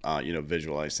we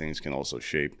visualize things can also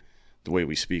shape the way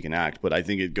we speak and act. But I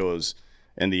think it goes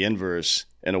in the inverse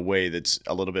in a way that's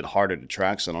a little bit harder to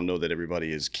track. So I don't know that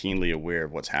everybody is keenly aware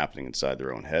of what's happening inside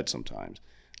their own head sometimes.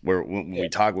 Where when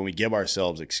we give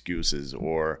ourselves excuses,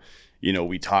 or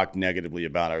we talk negatively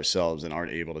about ourselves and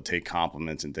aren't able to take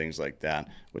compliments and things like that,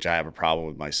 which I have a problem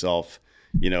with myself.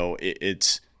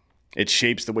 It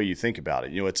shapes the way you think about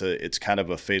it. It's kind of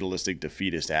a fatalistic,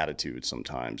 defeatist attitude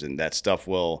sometimes, and that stuff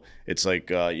it'll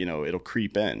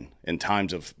creep in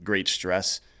times of great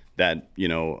stress. That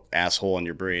asshole in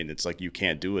your brain, it's like you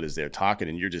can't do it, as they're talking,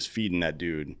 and you're just feeding that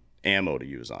dude ammo to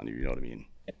use on you. You know what I mean?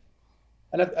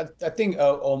 And I think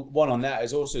on that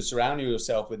is also surrounding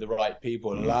yourself with the right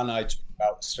people. And Alana, I talk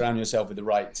about surrounding yourself with the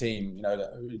right team.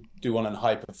 That do one on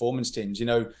high performance teams. Who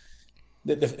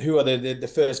are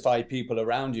the first 5 people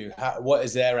around you? What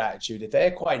is their attitude? If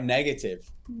they're quite negative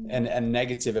and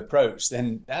negative approach,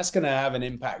 then that's going to have an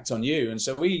impact on you. And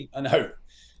so I know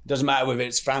it doesn't matter whether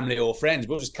it's family or friends.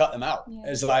 We'll just cut them out. Yeah.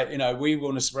 It's like we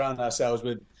want to surround ourselves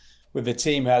with a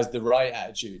team who has the right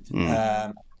attitude.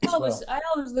 I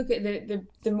always look at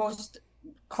the most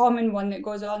common one that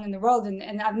goes on in the world,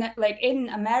 and I've in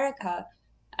America,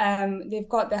 they've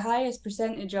got the highest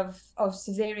percentage of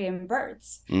cesarean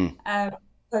births,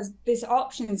 because this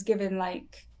option is given,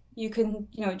 you can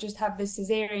just have this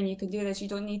cesarean, you can do this, you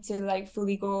don't need to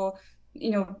fully go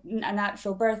a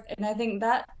natural birth. And I think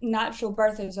that natural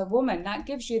birth as a woman, that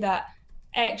gives you that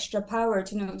extra power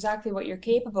to know exactly what you're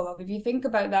capable of. If you think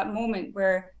about that moment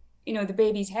where the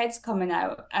baby's head's coming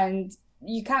out and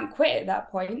you can't quit at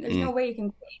that point, there's no way you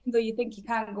can quit, even though you think you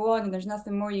can't go on and there's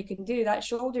nothing more you can do. That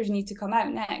shoulders need to come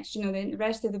out next, the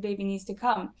rest of the baby needs to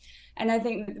come. And I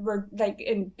think we're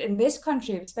in this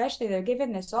country especially, they're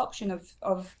given this option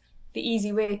of the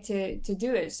easy way to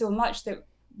do it so much that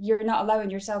you're not allowing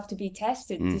yourself to be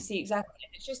tested to see exactly.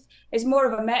 It's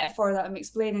more of a metaphor that I'm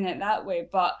explaining it that way.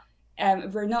 But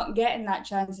if we're not getting that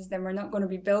chances, then we're not going to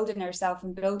be building ourselves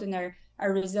and building our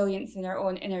resilience and our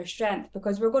own inner strength,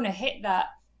 because we're going to hit that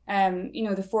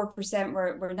the 4%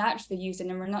 we're naturally using,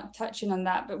 and we're not touching on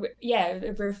that. But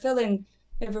if we're filling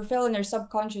our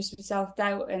subconscious with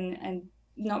self-doubt and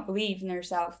not believing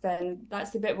ourselves, then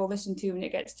that's the bit we'll listen to when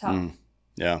it gets tough.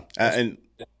 Yeah. And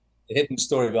the hidden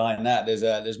story behind that,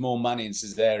 there's more money in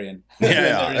cesarean.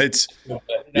 That's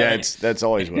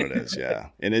always what it is. Yeah.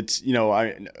 And it's,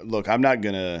 I'm not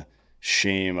going to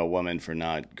shame a woman for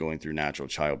not going through natural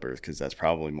childbirth, because that's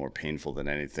probably more painful than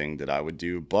anything that I would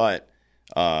do. But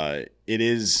it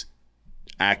is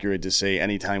accurate to say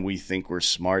anytime we think we're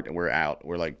smart and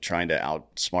we're trying to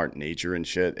outsmart nature and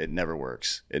shit, it never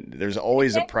works. There's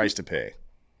always a price to pay.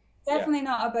 Definitely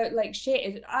not about shame.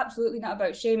 It's absolutely not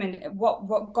about shame. And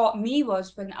what got me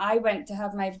was when I went to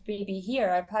have my baby here.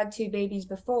 I've had 2 babies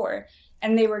before,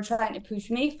 and they were trying to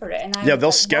push me for it. And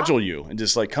they'll schedule you and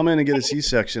just come in and get a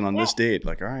C-section on this date.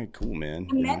 All right, cool, man.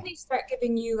 And then they start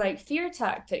giving you fear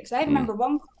tactics. I remember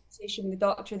one conversation with the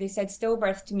doctor. They said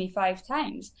stillbirth to me 5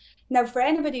 times. Now, for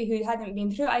anybody who hadn't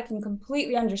been through it, I can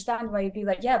completely understand why you'd be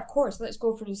like, yeah, of course, let's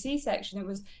go for the C-section.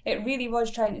 It really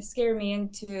was trying to scare me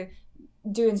into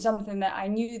doing something that I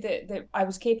knew that I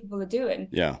was capable of doing.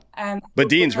 Yeah. But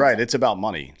Dean's right. It's about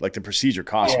money. The procedure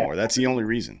costs more. That's the only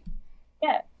reason.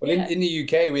 Yeah. Well, in the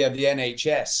UK, we have the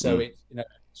NHS. So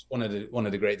it's one of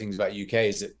the great things about UK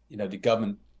is that, the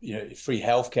government, free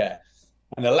healthcare.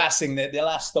 And the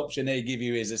last option they give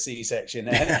you is a C-section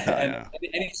and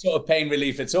any sort of pain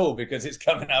relief at all, because it's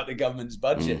coming out the government's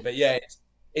budget. But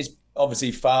it's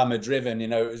obviously farmer driven. It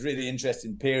was a really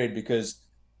interesting period because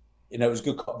you know, it was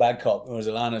good cop, bad cop. Whereas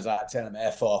Alana's like telling him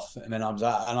F off. And then I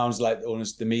was like,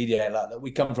 almost the media, like,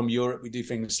 we come from Europe, we do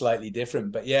things slightly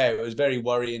different. But yeah, it was very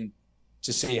worrying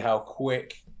to see how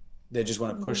quick they just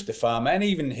want to push the farm. And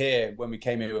even here, when we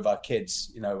came here with our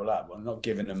kids, you know, we're like, we're not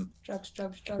giving them drugs.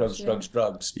 But,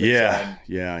 yeah.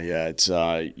 It's,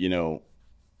 you know,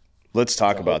 let's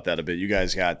talk about that a bit. You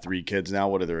guys got 3 kids now.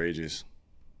 What are their ages?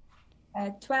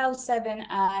 12, 7,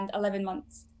 and 11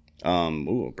 months.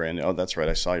 Brand new. Oh, that's right.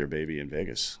 I saw your baby in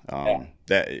Vegas.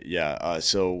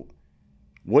 So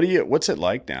what's it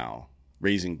like now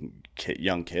raising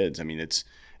young kids? I mean,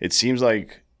 it seems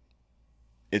like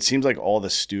all the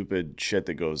stupid shit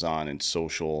that goes on in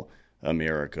social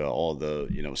America, all the,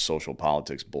 you know, social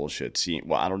politics bullshit.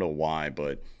 I don't know why,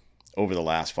 but over the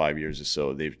last 5 years or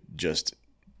so, they've just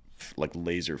like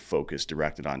laser focused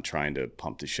directed on trying to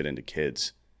pump the shit into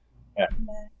kids.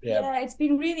 Yeah, it's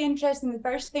been really interesting. The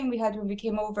first thing we had when we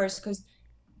came over is because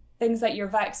things like your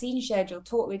vaccine schedule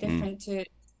totally different to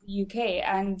the UK,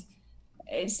 and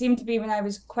it seemed to be when I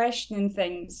was questioning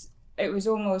things, it was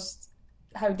almost,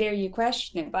 how dare you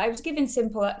question it? But I was given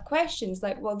simple questions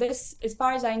like, well, this, as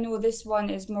far as I know, this one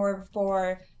is more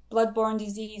for bloodborne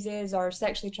diseases or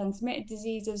sexually transmitted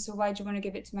diseases, so why do you want to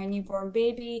give it to my newborn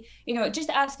baby? You know, just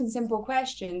asking simple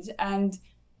questions, and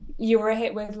you were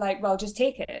hit with like, well, just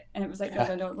take it. And it was like,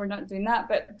 no, we're not doing that.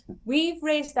 But we've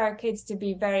raised our kids to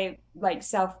be very like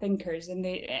self-thinkers, and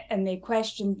they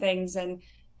question things, and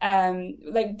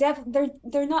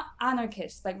they're not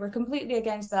anarchists. Like, we're completely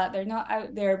against that. They're not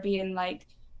out there being like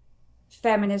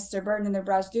feminists or burning their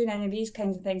brows, doing any of these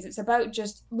kinds of things. It's about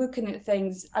just looking at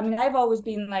things. I mean, I've always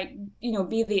been like, you know,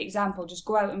 be the example, just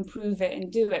go out and prove it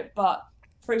and do it. But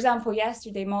for example,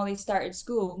 yesterday Molly started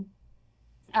school,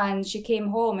 and she came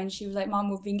home and she was like, Mom,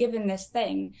 we've been given this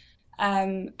thing.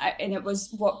 And it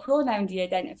was, what pronoun do you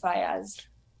identify as?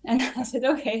 And I said,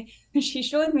 okay. And she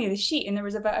showed me the sheet, and there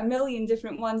was about 1 million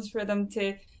different ones for them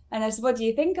to, and I said, what do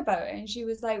you think about it? And she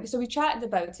was like, so we chatted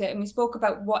about it, and we spoke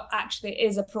about what actually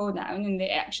is a pronoun in the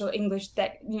actual English,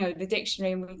 the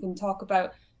dictionary, and we can talk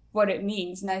about what it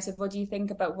means. And I said, what do you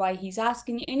think about why he's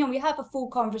asking you? You know, we have a full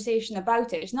conversation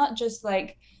about it. It's not just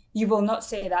like, you will not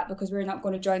say that because we're not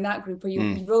going to join that group, or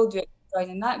you will do it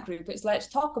joining that group. It's, let's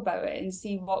talk about it and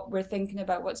see what we're thinking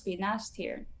about what's being asked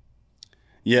here.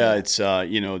 Yeah, it's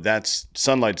you know, that's,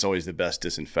 sunlight's always the best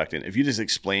disinfectant. If you just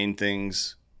explain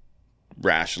things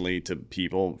rationally to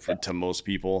people, to most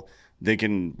people, they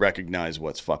can recognize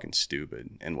what's fucking stupid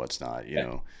and what's not, you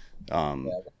know.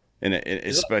 And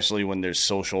especially when there's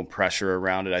social pressure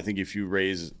around it. I think if you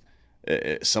raise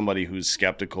somebody who's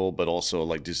skeptical, but also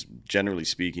like just generally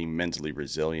speaking, mentally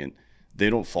resilient, they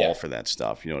don't fall for that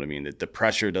stuff. You know what I mean? The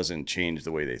pressure doesn't change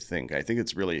the way they think. I think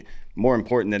it's really more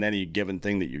important than any given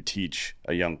thing that you teach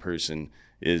a young person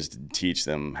is to teach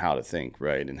them how to think,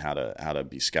 right? And how to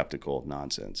be skeptical of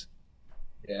nonsense.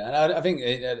 Yeah, and I think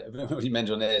what you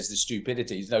mentioned there is the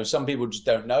stupidity. You know, some people just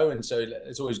don't know, and so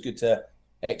it's always good to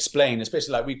explain,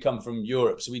 especially like we come from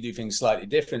Europe, so we do things slightly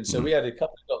different. So we had a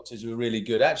couple of doctors who were really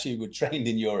good, actually were trained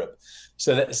in Europe,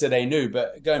 so they knew.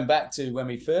 But going back to when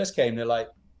we first came, they're like,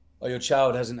 oh, your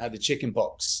child hasn't had the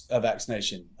chickenpox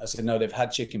vaccination. I said, no, they've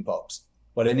had chickenpox.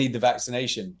 Well, they need the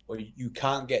vaccination. Well, you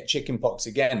can't get chickenpox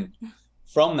again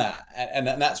from that, and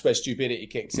that's where stupidity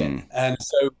kicks in. And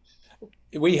so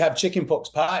we have chickenpox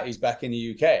parties back in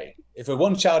the UK. If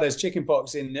one child has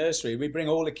chickenpox in nursery, we bring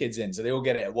all the kids in, so they all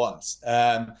get it at once.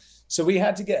 So we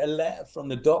had to get a letter from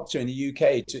the doctor in the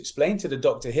UK to explain to the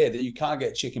doctor here that you can't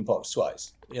get chickenpox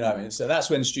twice. You know, and so that's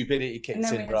when stupidity kicks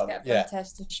in. And then we had to get a blood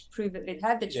test to prove that they'd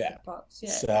had the chickenpox. Yeah.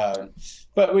 So,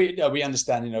 but we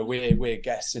understand. You know, we're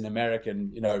guests in America,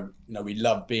 and you know, we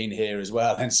love being here as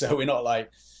well. And so we're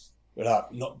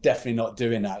definitely not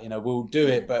doing that. You know, we'll do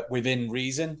it, but within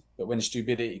reason. But when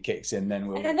stupidity kicks in, then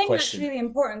we'll question. And I think that's really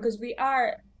important, because we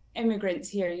are immigrants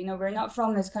here. You know, we're not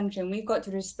from this country, and we've got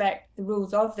to respect the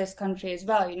rules of this country as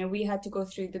well. You know, we had to go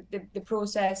through the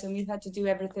process, and we've had to do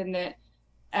everything that,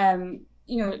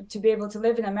 you know, to be able to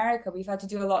live in America. We've had to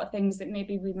do a lot of things that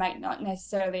maybe we might not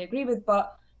necessarily agree with,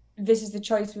 but this is the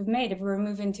choice we've made. If we were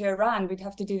moving to Iran, we'd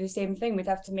have to do the same thing. We'd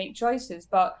have to make choices,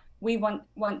 but we want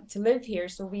to live here,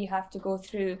 so we have to go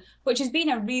through, which has been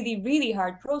a really, really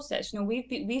hard process. You know,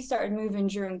 we started moving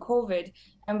during COVID,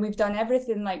 and we've done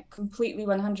everything like completely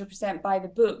 100% by the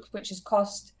book, which has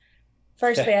cost,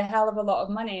 firstly, a hell of a lot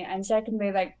of money, and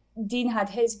secondly, like, Dean had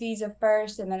his visa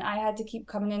first, and then I had to keep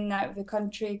coming in and out of the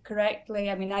country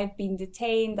correctly. I mean, I've been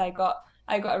detained. I got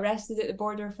arrested at the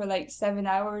border for like 7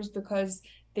 hours because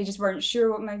they just weren't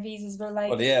sure what my visas were like.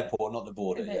 Well, the airport, not the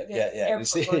border. The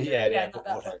airport border. The airport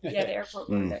border. The airport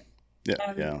border.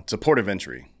 Yeah, it's a port of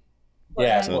entry.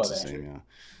 Yeah, So it's the same.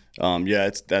 Yeah. Yeah,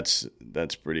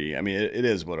 that's pretty. I mean, it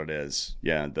is what it is.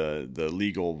 Yeah, the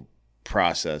legal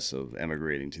process of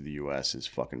emigrating to the U.S. is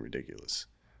fucking ridiculous.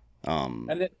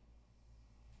 and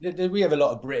we have a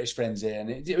lot of British friends here, and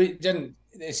it doesn't.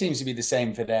 It seems to be the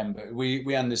same for them, but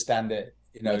we understand that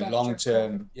long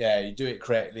term, yeah, you do it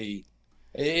correctly,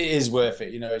 it is worth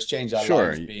it. It's changed our Sure.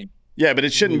 lives. Being Yeah, but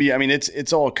it shouldn't be. I mean,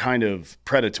 it's all kind of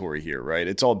predatory here, right?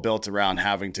 It's all built around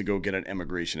having to go get an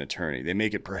immigration attorney. They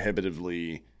make it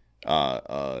prohibitively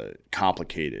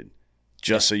complicated,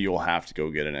 just so you'll have to go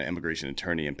get an immigration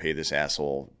attorney and pay this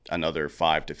asshole another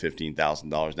 $5,000 to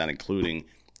 $15,000, not including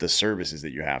the services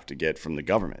that you have to get from the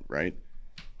government, right?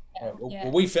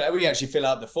 Well, we actually fill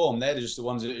out the form. They're just the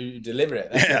ones who deliver it.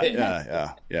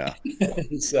 Yeah.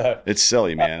 So it's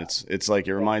silly, man. It's like,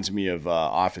 it reminds me of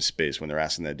Office Space when they're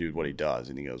asking that dude what he does,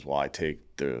 and he goes, "Well, I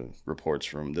take the reports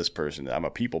from this person. I'm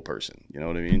a people person." You know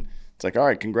what I mean? It's like, all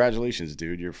right, congratulations,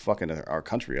 dude. You're fucking our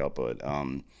country up, but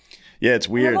yeah, it's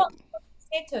weird.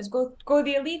 Say to us, go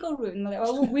the illegal route, and we're like,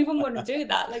 well, we wouldn't want to do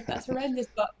that. Like, that's horrendous,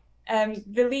 but.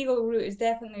 The legal route is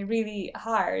definitely really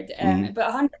hard, but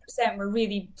 100% we're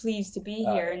really pleased to be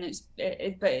here, and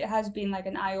but it has been like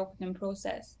an eye-opening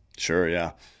process. Sure,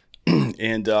 yeah.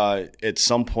 And at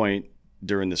some point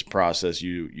during this process,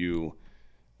 you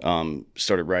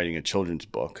started writing a children's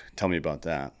book. Tell me about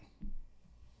that.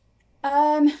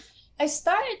 I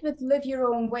started with Live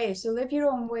Your Own Way. So Live Your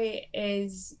Own Way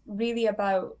is really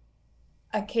about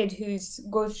a kid who's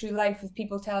goes through life with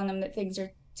people telling them that things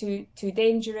are too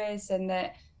dangerous and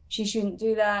that she shouldn't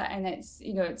do that, and it's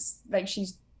like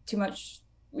she's too much,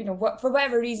 for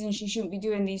whatever reason she shouldn't be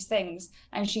doing these things,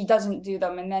 and she doesn't do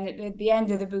them, and then at the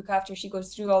end of the book, after she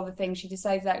goes through all the things, she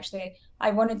decides, actually, I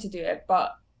wanted to do it,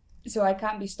 but so I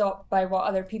can't be stopped by what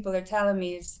other people are telling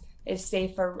me is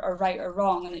safe or right or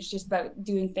wrong, and it's just about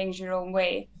doing things your own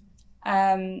way.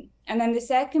 And then the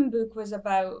second book was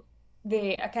about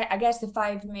the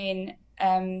 5 main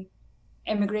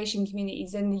immigration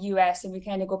communities in the US, and we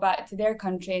kind of go back to their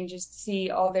country and just see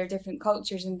all their different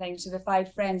cultures and things. So the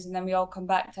 5 friends, and then we all come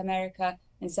back to America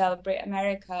and celebrate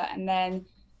America. And then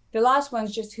the last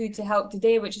one's just Who to Help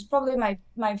Today, which is probably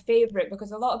my favorite,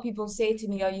 because a lot of people say to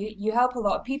me, "Oh, you help a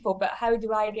lot of people, but how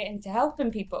do I get into helping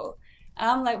people?" And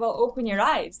I'm like, well, open your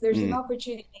eyes. There's an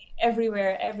opportunity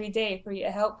everywhere, every day for you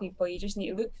to help people. You just need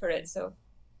to look for it. So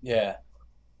yeah,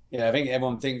 I think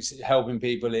everyone thinks helping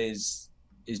people is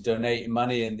donating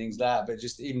money and things like that, but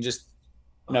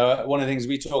one of the things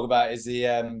we talk about is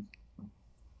the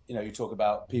you talk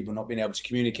about people not being able to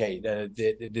communicate,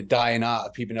 the dying art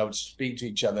of people being able to speak to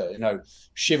each other.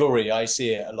 Chivalry, I see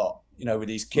it a lot, with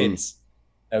these kids,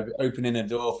 opening a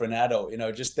door for an adult,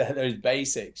 just those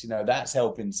basics, that's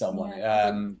helping someone.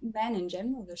 Men in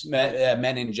general,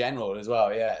 men in general as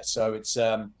well. Yeah, so it's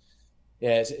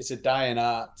it's a dying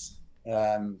art.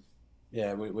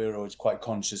 We're always quite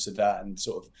conscious of that, and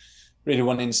sort of really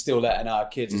want to instill that in our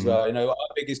kids as well. Our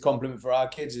biggest compliment for our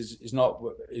kids is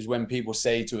when people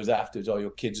say to us afterwards, "Oh,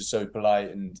 your kids are so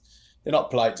polite," and they're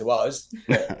not polite to us,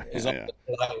 but as long as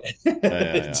they're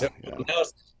polite to everyone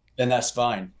else, then that's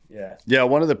fine. Yeah.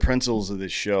 One of the principles of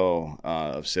this show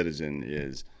of Citizen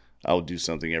is, I'll do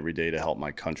something every day to help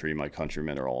my country. My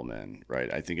countrymen are all men, right?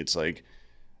 I think it's like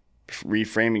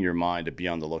reframing your mind to be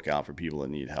on the lookout for people that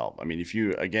need help. I mean, if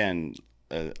you, again,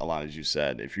 Alana, as you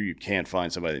said, if you can't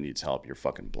find somebody that needs help, you're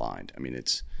fucking blind. I mean,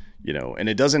 it's, and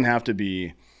it doesn't have to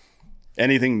be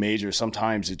anything major.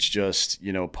 Sometimes it's just,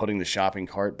 putting the shopping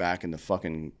cart back in the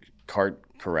fucking cart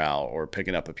corral, or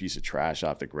picking up a piece of trash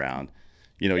off the ground.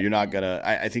 You're not gonna,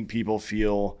 I think people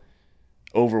feel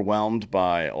overwhelmed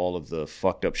by all of the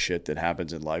fucked up shit that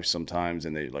happens in life sometimes,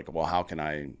 and they like, well, how can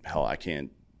I help? I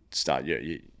can't stop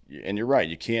you. And you're right,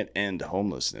 you can't end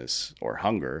homelessness or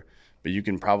hunger, but you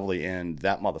can probably end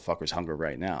that motherfucker's hunger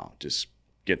right now. Just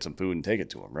get some food and take it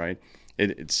to him, right?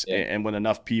 And when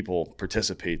enough people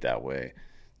participate that way,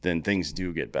 then things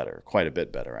do get better, quite a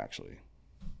bit better, actually.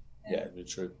 Yeah,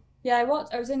 it's true. Yeah, I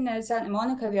was in Santa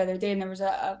Monica the other day, and there was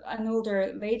an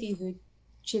older lady who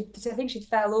I think she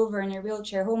fell over in her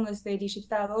wheelchair, homeless lady. She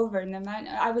fell over, and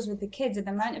I was with the kids, and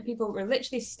the amount of people were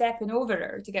literally stepping over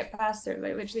her to get past her,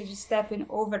 like literally just stepping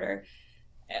over her.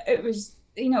 It was,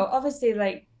 obviously,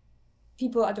 like,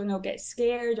 people, I don't know, get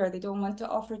scared, or they don't want to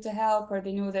offer to help, or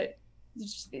they know that,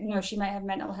 she might have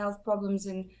mental health problems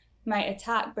and might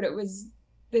attack. But it was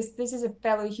this is a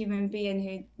fellow human being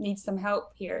who needs some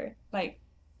help here, like,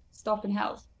 stop and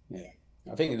help. Yeah,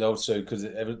 I think also because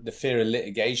the fear of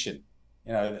litigation.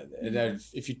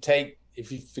 If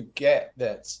you forget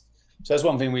that, so that's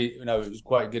one thing it was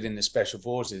quite good in the special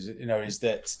forces, is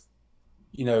that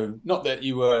not that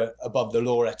you were above the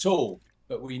law at all,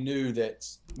 but we knew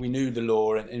the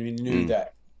law, and we knew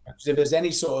that if there's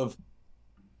any sort of,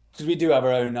 because we do have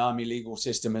our own army legal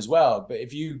system as well, but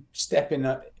if you step in,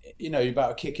 you're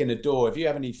about to kick in a door, if you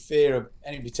have any fear of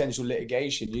any potential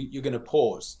litigation, you're going to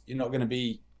pause. You're not going to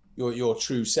be your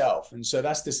true self. And so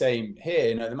that's the same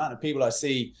here. The amount of people I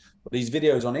see these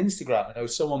videos on Instagram,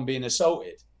 someone being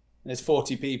assaulted, and there's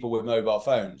 40 people with mobile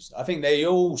phones. I think they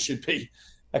all should be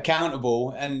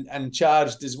accountable and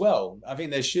charged as well. I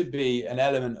think there should be an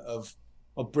element of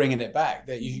bringing it back.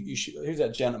 That you should. Who's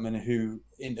that gentleman who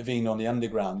intervened on the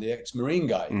underground, the ex-Marine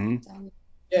guy? Mm-hmm.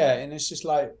 Yeah, and it's just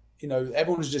like,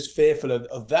 everyone's just fearful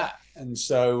of that. And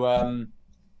so, I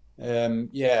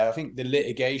think the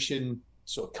litigation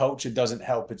sort of culture doesn't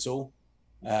help at all.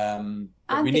 But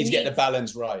we need to get the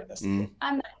balance right. That's the thing.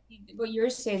 And what you're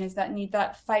saying is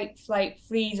that fight, flight,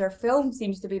 freeze, or film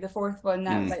seems to be the fourth one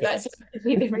now. Like that's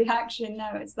the reaction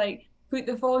now. It's like, put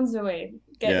the phones away,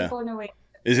 get the phone away.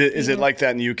 Is it like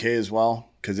that in the UK as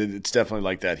well? Because it's definitely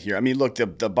like that here. I mean, look, the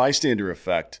bystander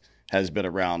effect has been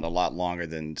around a lot longer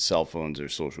than cell phones or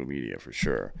social media, for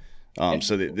sure.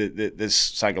 So this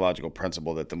psychological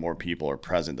principle that the more people are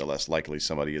present, the less likely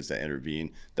somebody is to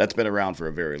intervene, that's been around for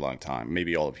a very long time,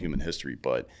 maybe all of human history,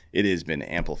 but it has been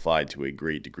amplified to a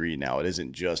great degree now. It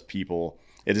isn't just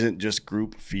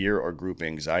group fear or group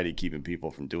anxiety keeping people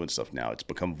from doing stuff now. It's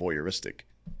become voyeuristic.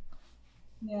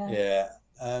 Yeah.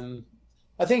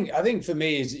 I think for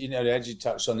me is, as you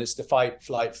touched on, it's the fight,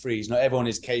 flight, freeze. Not everyone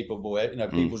is capable.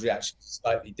 People's reactions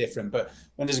are slightly different. But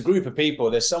when there's a group of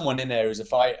people, there's someone in there who's a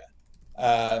fighter.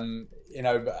 I don't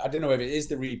know whether it is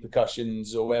the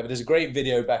repercussions or whatever. There's a great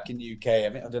video back in the UK. I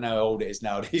don't know how old it is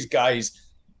now. These guys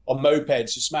on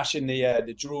mopeds just smashing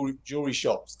the jewelry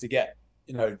shops to get,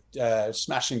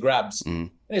 smash and grabs.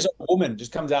 And there's a woman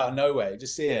just comes out of nowhere.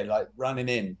 Just see her like running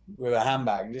in with a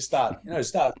handbag and just start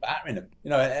battering them.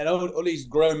 And all these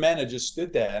grown men are just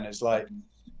stood there, and it's like,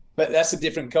 but that's a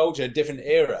different culture, a different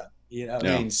era. What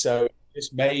I mean? So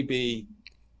this may be,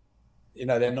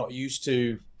 they're not used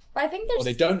to. But I think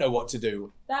they don't know what to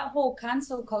do. That whole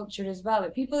cancel culture as well.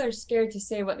 That people are scared to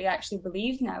say what they actually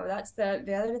believe now. That's the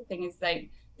other thing, is like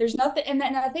there's nothing, and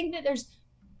I think that there's,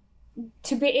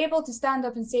 to be able to stand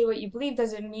up and say what you believe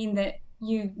doesn't mean that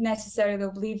you necessarily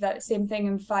believe that same thing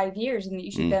in 5 years and that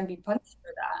you should then be punished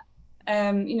for that.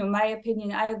 My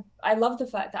opinion, I love the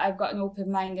fact that I've got an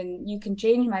open mind, and you can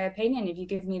change my opinion if you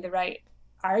give me the right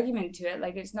argument to it.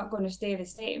 Like, it's not going to stay the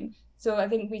same. So I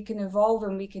think we can evolve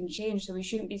and we can change. So we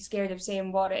shouldn't be scared of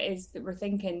saying what it is that we're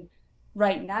thinking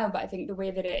right now. But I think the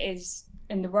way that it is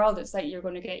in the world, it's like you're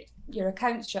going to get your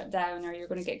accounts shut down, or you're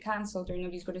going to get canced, or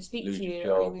nobody's going to speak to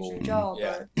you, or you lose your job.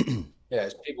 Yeah. Yeah,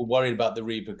 it's people worried about the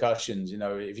repercussions.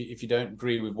 If you don't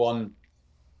agree with one,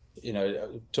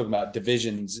 talking about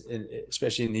divisions,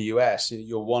 especially in the US,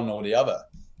 you're one or the other.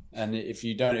 And if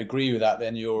you don't agree with that,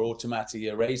 then you're automatically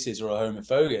a racist or a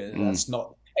homophobic. That's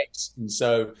not the case.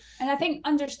 And I think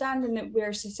understanding that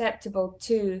we're susceptible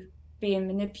to being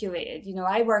manipulated.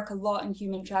 I work a lot in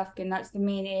human trafficking. That's the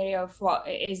main area of what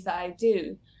it is that I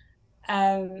do.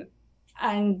 And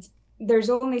there's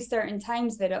only certain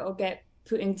times that it'll get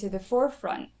put into the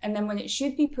forefront. And then when it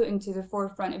should be put into the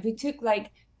forefront, if we took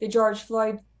like the George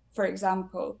Floyd, for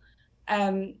example,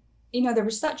 there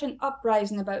was such an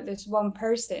uprising about this one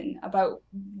person, about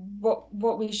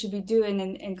what we should be doing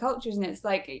in cultures. And it's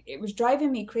like, it was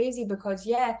driving me crazy because,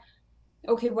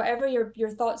 okay, whatever your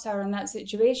thoughts are on that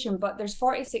situation, but there's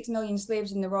 46 million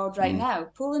slaves in the world right now.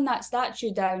 Pulling that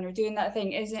statue down or doing that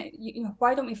thing isn't,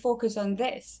 why don't we focus on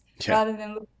this rather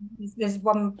than this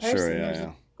one person?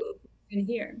 Sure, in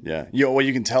here. Well,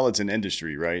 you can tell it's an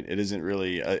industry, right? It isn't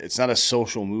really, it's not a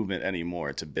social movement anymore.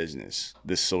 It's a business.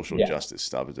 This social justice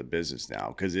stuff is a business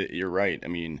now. Because you're right. I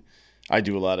mean, I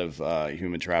do a lot of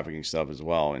human trafficking stuff as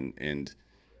well, and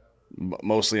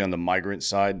mostly on the migrant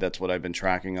side. That's what I've been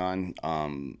tracking on.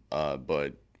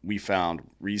 But we found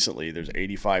recently there's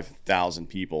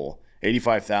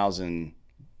 85,000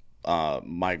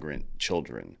 migrant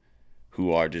children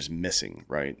who are just missing,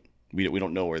 right? We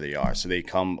don't know where they are. So they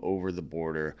come over the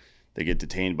border, they get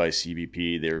detained by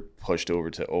CBP, they're pushed over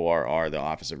to ORR, the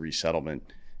Office of Resettlement,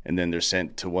 and then they're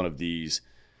sent to one of these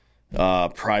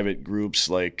private groups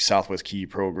like Southwest Key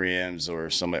Programs or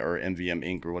MVM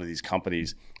Inc. or one of these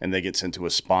companies, and they get sent to a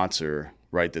sponsor,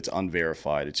 right, that's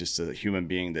unverified. It's just a human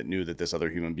being that knew that this other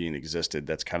human being existed.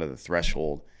 That's kind of the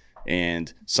threshold.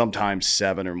 And sometimes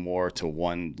 7 or more to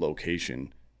one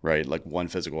location, right, like one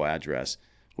physical address,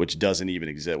 which doesn't even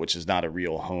exist, which is not a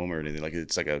real home or anything. Like,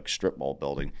 it's like a strip mall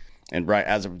building. And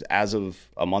as of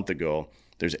a month ago,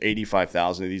 there's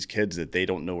 85,000 of these kids that they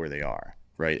don't know where they are,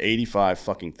 right? 85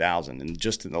 fucking thousand, and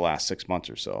just in the last 6 months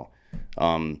or so.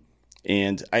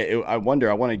 And I wonder,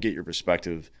 I want to get your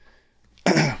perspective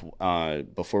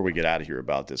before we get out of here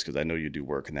about this, because I know you do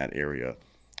work in that area.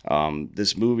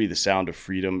 This movie, The Sound of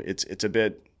Freedom, it's a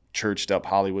bit churched up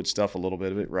Hollywood stuff, a little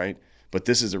bit of it, right? But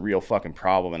this is a real fucking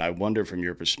problem. And I wonder, from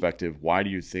your perspective, why do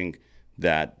you think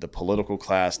that the political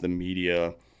class, the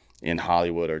media in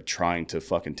Hollywood are trying to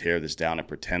fucking tear this down and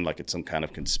pretend like it's some kind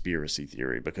of conspiracy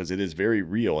theory? Because it is very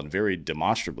real and very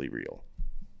demonstrably real.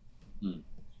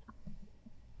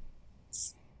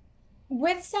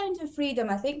 With Sound of Freedom,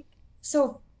 I think,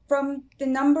 so from the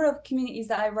number of communities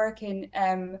that I work in,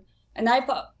 and I've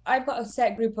got a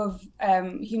set group of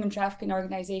human trafficking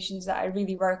organizations that I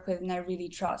really work with and I really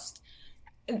trust.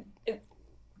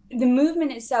 The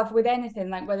movement itself, with anything,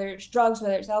 like whether it's drugs,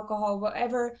 whether it's alcohol,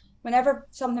 whatever, whenever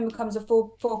something becomes a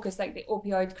focus, like the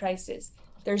opioid crisis,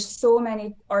 there's so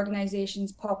many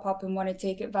organizations pop up and want to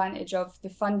take advantage of the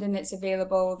funding that's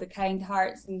available, the kind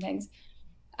hearts and things.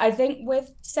 I think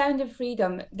with Sound of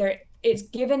Freedom, it's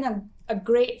given a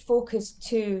great focus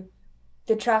to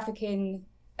the trafficking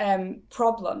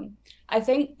problem. I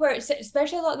think where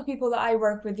especially a lot of the people that I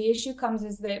work with, the issue comes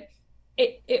is that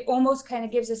it almost kind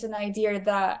of gives us an idea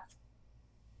that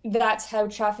that's how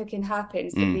trafficking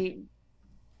happens.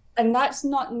 And that's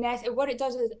not necessary. What it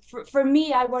does is, for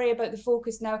me, I worry about the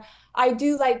focus. Now, I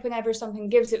do like whenever something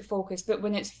gives it focus, but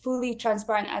when it's fully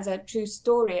transparent as a true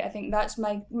story, I think that's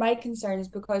my concern, is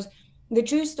because the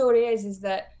true story is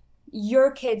that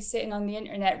your kids sitting on the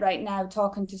internet right now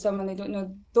talking to someone they don't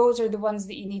know, those are the ones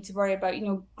that you need to worry about.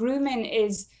 Grooming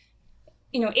is,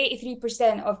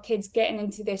 83% of kids getting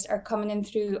into this are coming in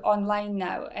through online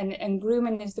now, and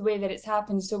grooming is the way that it's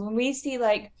happened. So when we see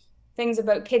like things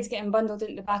about kids getting bundled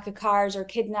into the back of cars or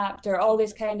kidnapped or all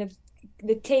this kind of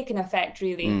the taken effect,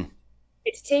 really,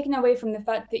 it's taken away from the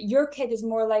fact that your kid is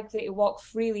more likely to walk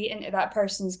freely into that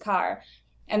person's car.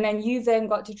 And then you've then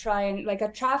got to try and, like, a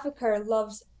trafficker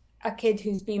loves a kid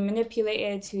who's been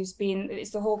manipulated,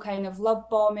 it's the whole kind of love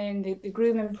bombing, the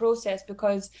grooming process,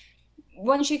 because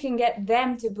once you can get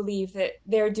them to believe that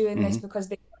they're doing this because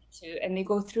they want to, and they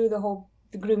go through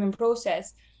the grooming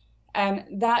process,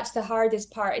 that's the hardest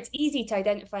part. It's easy to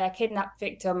identify a kidnap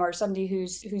victim or somebody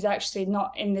who's actually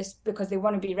not in this because they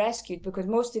want to be rescued, because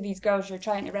most of these girls, you're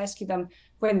trying to rescue them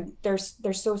when they're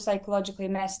so psychologically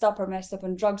messed up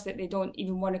on drugs that they don't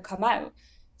even want to come out.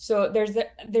 So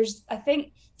there's I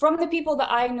think, from the people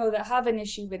that I know that have an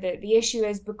issue with it, the issue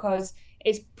is because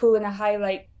it's pulling a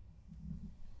highlight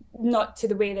not to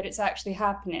the way that it's actually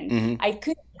happening. I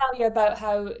could tell you about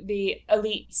how the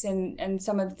elites and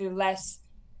some of the less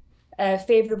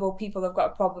favorable people have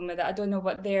got a problem with it. I don't know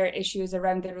what their issue is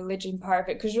around the religion part of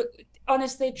it, because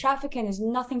honestly, trafficking has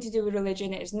nothing to do with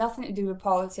religion. It has nothing to do with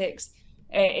politics.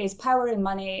 It is power and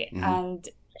money, and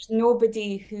there's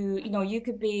nobody who, you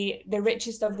could be the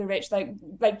richest of the rich,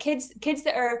 like kids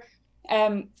that are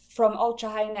from ultra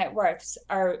high net worths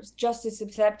are just as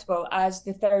susceptible as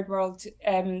the third world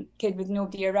kid with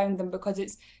nobody around them,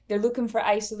 because they're looking for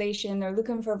isolation, they're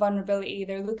looking for vulnerability,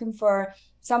 they're looking for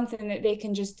something that they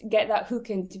can just get that hook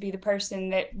in to be the person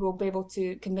that will be able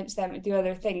to convince them to do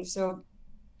other things. So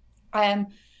on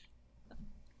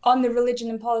the religion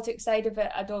and politics side of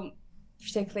it, I don't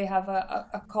particularly have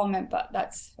a comment, but I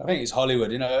think it's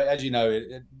Hollywood, as you know,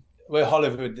 we're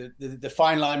Hollywood, the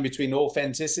fine line between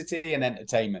authenticity and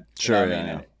entertainment. Sure,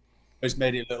 It's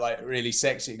made it look like really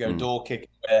sexy, go door kicking,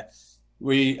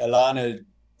 where Alana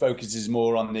focuses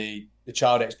more on the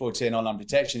child exploitation, online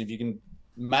protection. If you can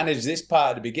manage this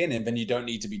part at the beginning, then you don't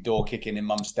need to be door kicking in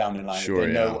months down the line. Sure,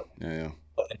 they know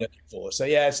what they're looking for.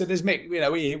 So so there's mixed,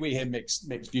 we hear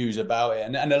mixed views about it.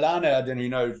 And Alana, I don't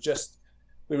know,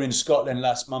 we were in Scotland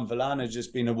last month. Alana's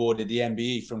just been awarded the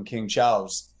MBE from King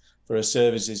Charles for her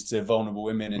services to vulnerable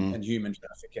women and human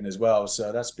trafficking as well.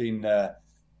 So that's been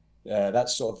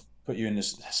that's sort of put you in the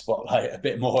spotlight a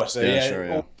bit more. So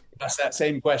that's that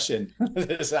same question.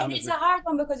 It's a hard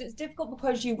one because it's difficult,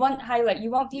 because you want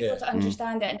people to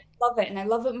understand it, and I love it. And I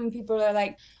love it when people are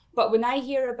like, but when I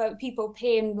hear about people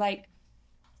paying like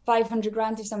 500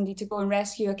 grand to somebody to go and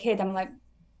rescue a kid, I'm like,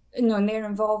 and they're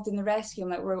involved in the rescue. I'm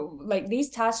like, we're like, these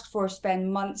task force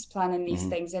spend months planning these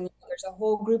things, and there's a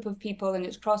whole group of people, and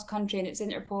it's cross country, and it's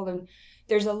Interpol, and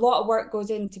there's a lot of work goes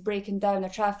into breaking down a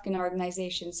trafficking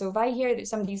organization. So if I hear that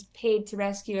somebody's paid to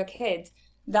rescue a kid,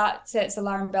 that sets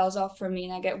alarm bells off for me,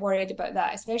 and I get worried about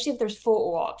that, especially if there's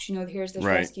photo ops. Here's this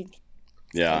rescued kid.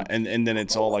 Yeah, and then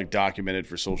it's all like documented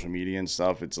for social media and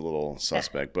stuff. It's a little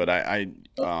suspect, but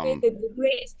the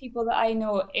greatest people that I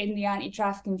know in the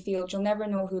anti-trafficking field, you'll never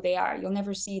know who they are. You'll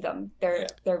never see them. They're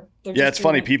yeah, just it's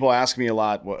funny. People ask me a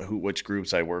lot which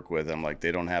groups I work with. I'm like,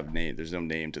 they don't have name. There's no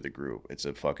name to the group. It's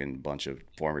a fucking bunch of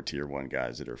former tier 1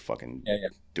 guys that are fucking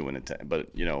doing it.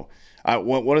 But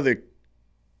one of the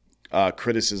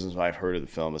criticisms I've heard of the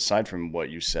film, aside from what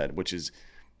you said, which is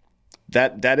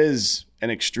that is an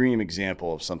extreme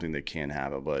example of something that can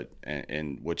happen, but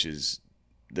which is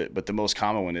but the most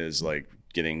common one is like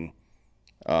getting,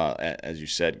 as you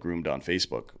said, groomed on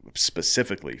Facebook,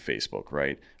 specifically Facebook,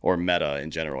 right? Or Meta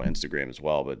in general, Instagram as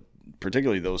well, but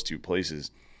particularly those two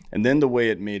places. And then the way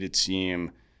it made it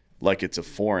seem like it's a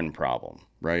foreign problem,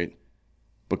 right?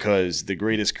 Because the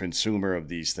greatest consumer of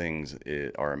these things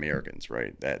are Americans,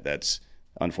 right? That's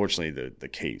unfortunately the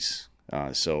case.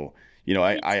 So,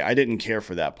 I didn't care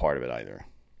for that part of it either.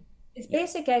 It's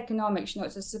basic economics,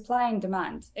 it's a supply and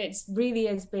demand. It really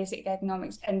is basic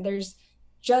economics. And there's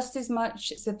just as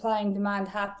much supply and demand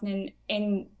happening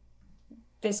in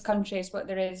this country as what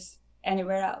there is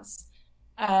anywhere else.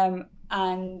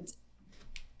 And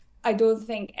I don't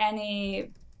think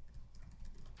any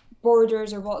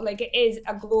borders or it is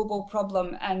a global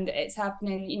problem, and it's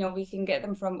happening. We can get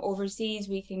them from overseas,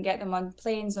 we can get them on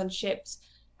planes, on ships,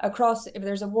 across. If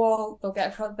there's a wall, they'll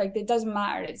get across. It doesn't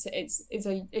matter.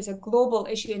 It's a global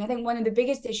issue. And I think one of the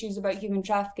biggest issues about human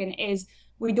trafficking is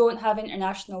we don't have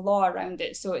international law around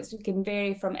it, so it can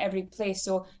vary from every place.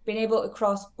 So being able to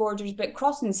cross borders, but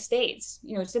crossing states,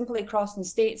 simply crossing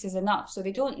states is enough. So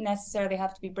they don't necessarily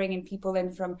have to be bringing people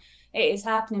in from. It is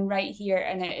happening right here,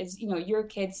 and it is your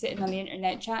kid sitting on the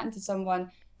internet chatting to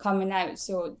someone coming out.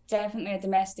 So definitely a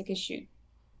domestic issue.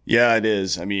 Yeah, it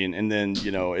is. I mean, and then,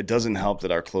 it doesn't help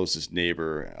that our closest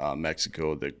neighbor,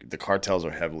 Mexico, the cartels are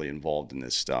heavily involved in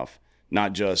this stuff,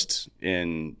 not just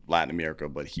in Latin America,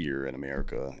 but here in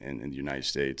America and in the United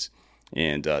States.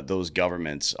 And those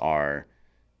governments are,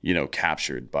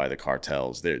 captured by the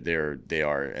cartels. They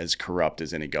are as corrupt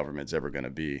as any government's ever going to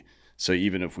be. So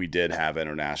even if we did have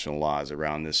international laws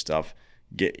around this stuff,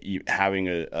 having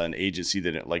an agency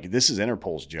that, this is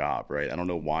Interpol's job, right? I don't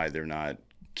know why they're not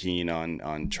keen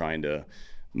on trying to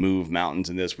move mountains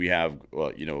in this. We have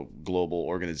global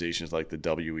organizations like the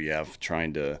WEF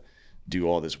trying to do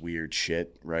all this weird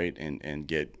shit, right, and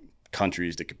get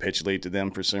countries to capitulate to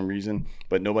them for some reason,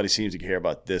 but nobody seems to care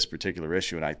about this particular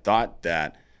issue. And I thought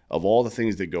that of all the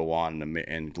things that go on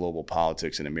in global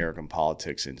politics and American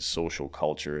politics and social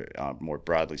culture, more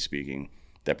broadly speaking,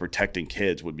 that protecting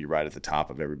kids would be right at the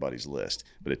top of everybody's list.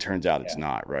 But it turns out it's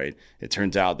not, right? It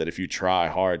turns out that if you try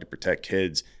hard to protect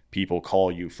kids, people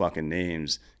call you fucking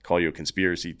names, call you a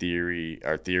conspiracy theory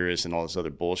or theorist and all this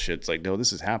other bullshit. It's like, no,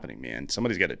 this is happening, man.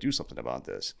 Somebody's got to do something about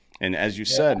this. And as you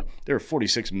said, there are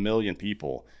 46 million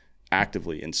people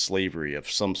actively in slavery of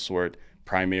some sort,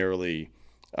 primarily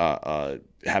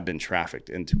have been trafficked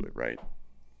into it, right?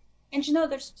 And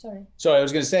sorry, I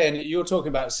was going to say, and you're talking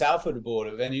about south of the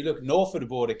border, then you look north of the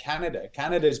border, Canada.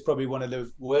 Canada is probably one of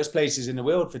the worst places in the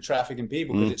world for trafficking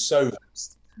people because it's so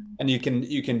vast, and you can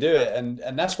do it.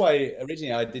 And that's why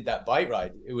originally I did that bike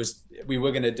ride. We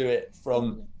were going to do it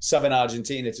from southern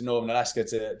Argentina to northern Alaska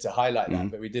to highlight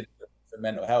that, but we did it for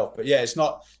mental health. But yeah, it's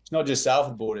not just south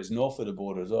of the border, it's north of the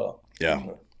border as well. Yeah.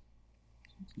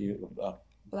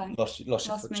 Lost your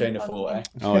train of thought, eh?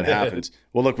 Oh, it happens.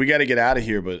 Well, look, we got to get out of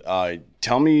here, but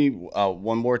tell me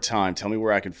one more time. Tell me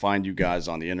where I can find you guys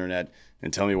on the internet,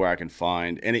 and tell me where I can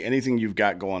find anything you've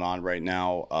got going on right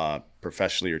now,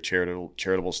 professionally or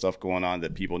charitable stuff going on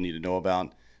that people need to know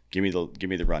about. Give me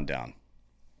the rundown.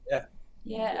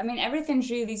 Yeah. I mean, everything's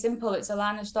really simple. It's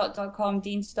alanastott.com,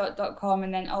 deanstott.com,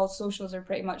 and then all socials are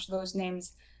pretty much those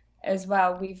names as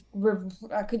well.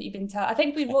 I couldn't even tell. I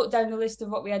think we wrote down the list of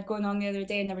what we had going on the other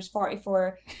day, and there was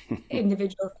 44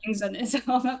 individual things on it. So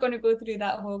I'm not going to go through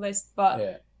that whole list,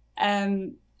 but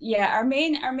our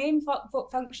main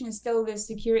function is still the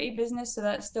security business. So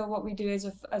that's still what we do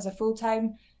as a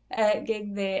full-time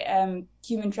gig. The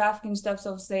human trafficking stuff's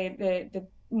obviously the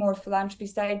more philanthropy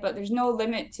side, but there's no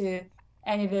limit to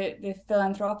any of the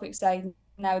philanthropic side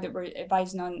now that we're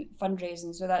advising on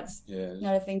fundraising. So that's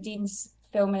another thing. Dean's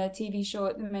filming a TV show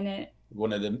at the minute.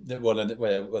 One of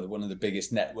the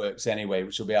biggest networks anyway,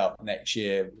 which will be out next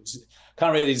year.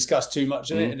 Can't really discuss too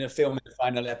much of it in the film, the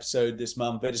final episode this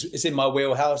month, but it's in my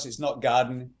wheelhouse. It's not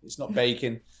gardening, it's not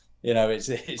baking,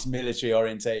 it's military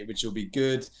orientated, which will be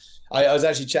good. I was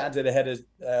actually chatting to the head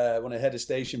of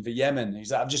station for Yemen.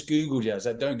 He's like, I've just Googled you. I was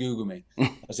like, don't Google me.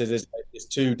 I said, there's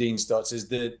two Dean Stotts. There's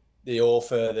the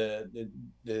author,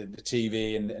 the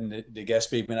TV and the guest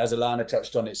speaker. And as Alana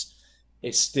touched on,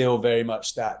 it's still very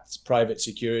much that private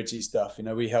security stuff.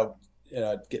 We helped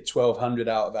get 1,200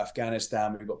 out of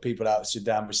Afghanistan. We've got people out of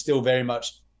Sudan. We're still very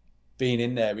much being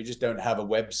in there. We just don't have a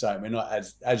website. We're not,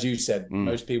 as you said,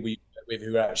 most people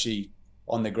who are actually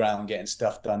on the ground getting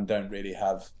stuff done don't really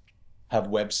have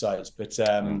websites. But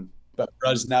for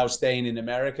us now staying in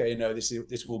America,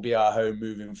 this will be our home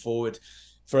moving forward.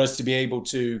 For us to be able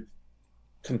to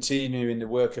continue in the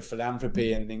work of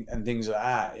philanthropy and things like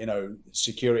that,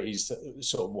 security is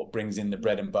sort of what brings in the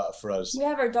bread and butter for us. We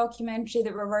have our documentary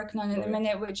that we're working on at the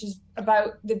minute, which is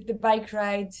about the bike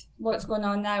ride, what's going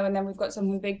on now, and then we've got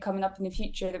something big coming up in the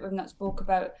future that we've not spoke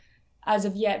about as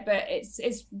of yet, but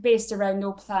it's based around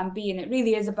no plan B, and it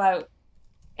really is about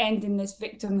ending this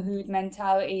victimhood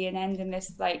mentality and ending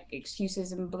this like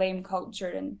excuses and blame culture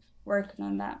and working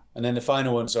on that. And then the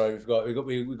final one, sorry, we've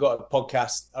got a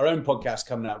podcast, our own podcast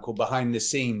coming out called Behind the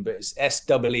Scene, but it's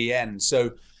SEEN.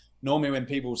 So normally when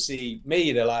people see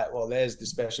me, they're like, well, there's the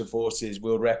Special Forces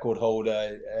world record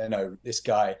holder, this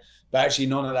guy. But actually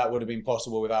none of that would have been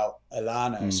possible without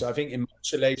Alana. So I think in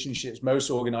most relationships, most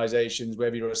organizations,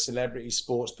 whether you're a celebrity,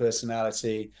 sports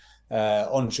personality,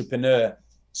 entrepreneur,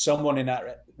 someone in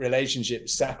that relationship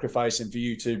is sacrificing for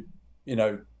you to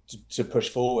push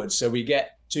forward. So we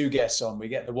get two guests on. We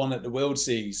get the one that the world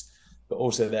sees, but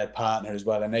also their partner as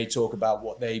well, and they talk about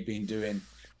what they've been doing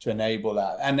to enable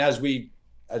that. And as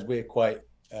we're quite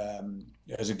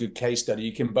as a good case study,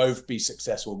 you can both be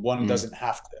successful. One doesn't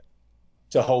have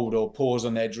to hold or pause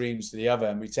on their dreams to the other,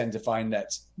 and we tend to find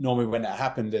that normally when that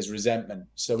happens, there's resentment.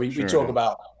 So we talk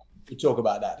about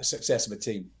that, the success of a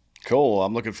team. Cool.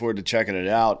 I'm looking forward to checking it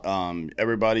out.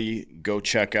 Everybody, go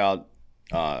check out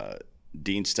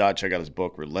Dean Stott, check out his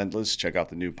book Relentless, check out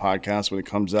the new podcast when it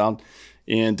comes out,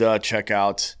 and check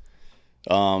out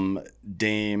Dame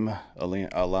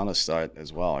Alana Stott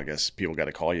as well. I guess people got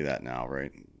to call you that now,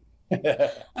 right?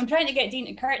 I'm trying to get Dean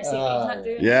to curtsy, but he's not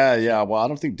doing it. Yeah. Well, I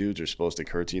don't think dudes are supposed to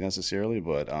curtsy necessarily,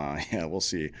 but we'll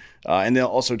see. And they'll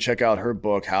also check out her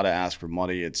book, How to Ask for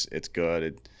Money. It's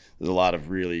good. There's a lot of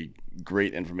really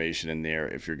great information in there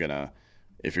if you're gonna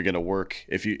work,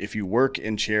 if you work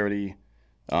in charity.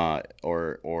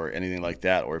 Or anything like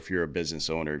that, or if you're a business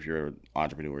owner, if you're an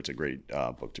entrepreneur, it's a great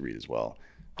book to read as well.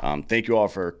 Thank you all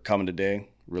for coming today.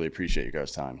 Really appreciate you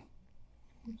guys' time.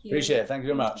 Appreciate it. Thank you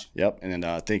very much. Yep. And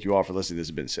then thank you all for listening. This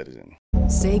has been Citizen.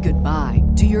 Say goodbye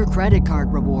to your credit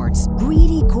card rewards.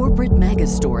 Greedy corporate mega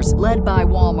stores, led by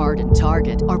Walmart and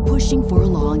Target, are pushing for a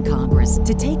law in Congress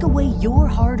to take away your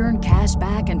hard-earned cash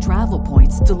back and travel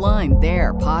points to line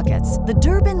their pockets. The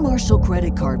Durbin-Marshall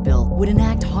credit card bill would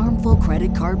enact harmful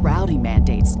credit card routing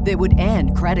mandates that would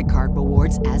end credit card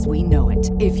rewards as we know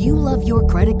it. If you love your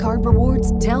credit card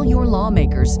rewards, tell your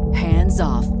lawmakers, hands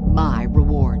off my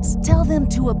rewards. Tell them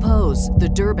to oppose the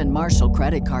Durbin-Marshall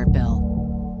credit card bill.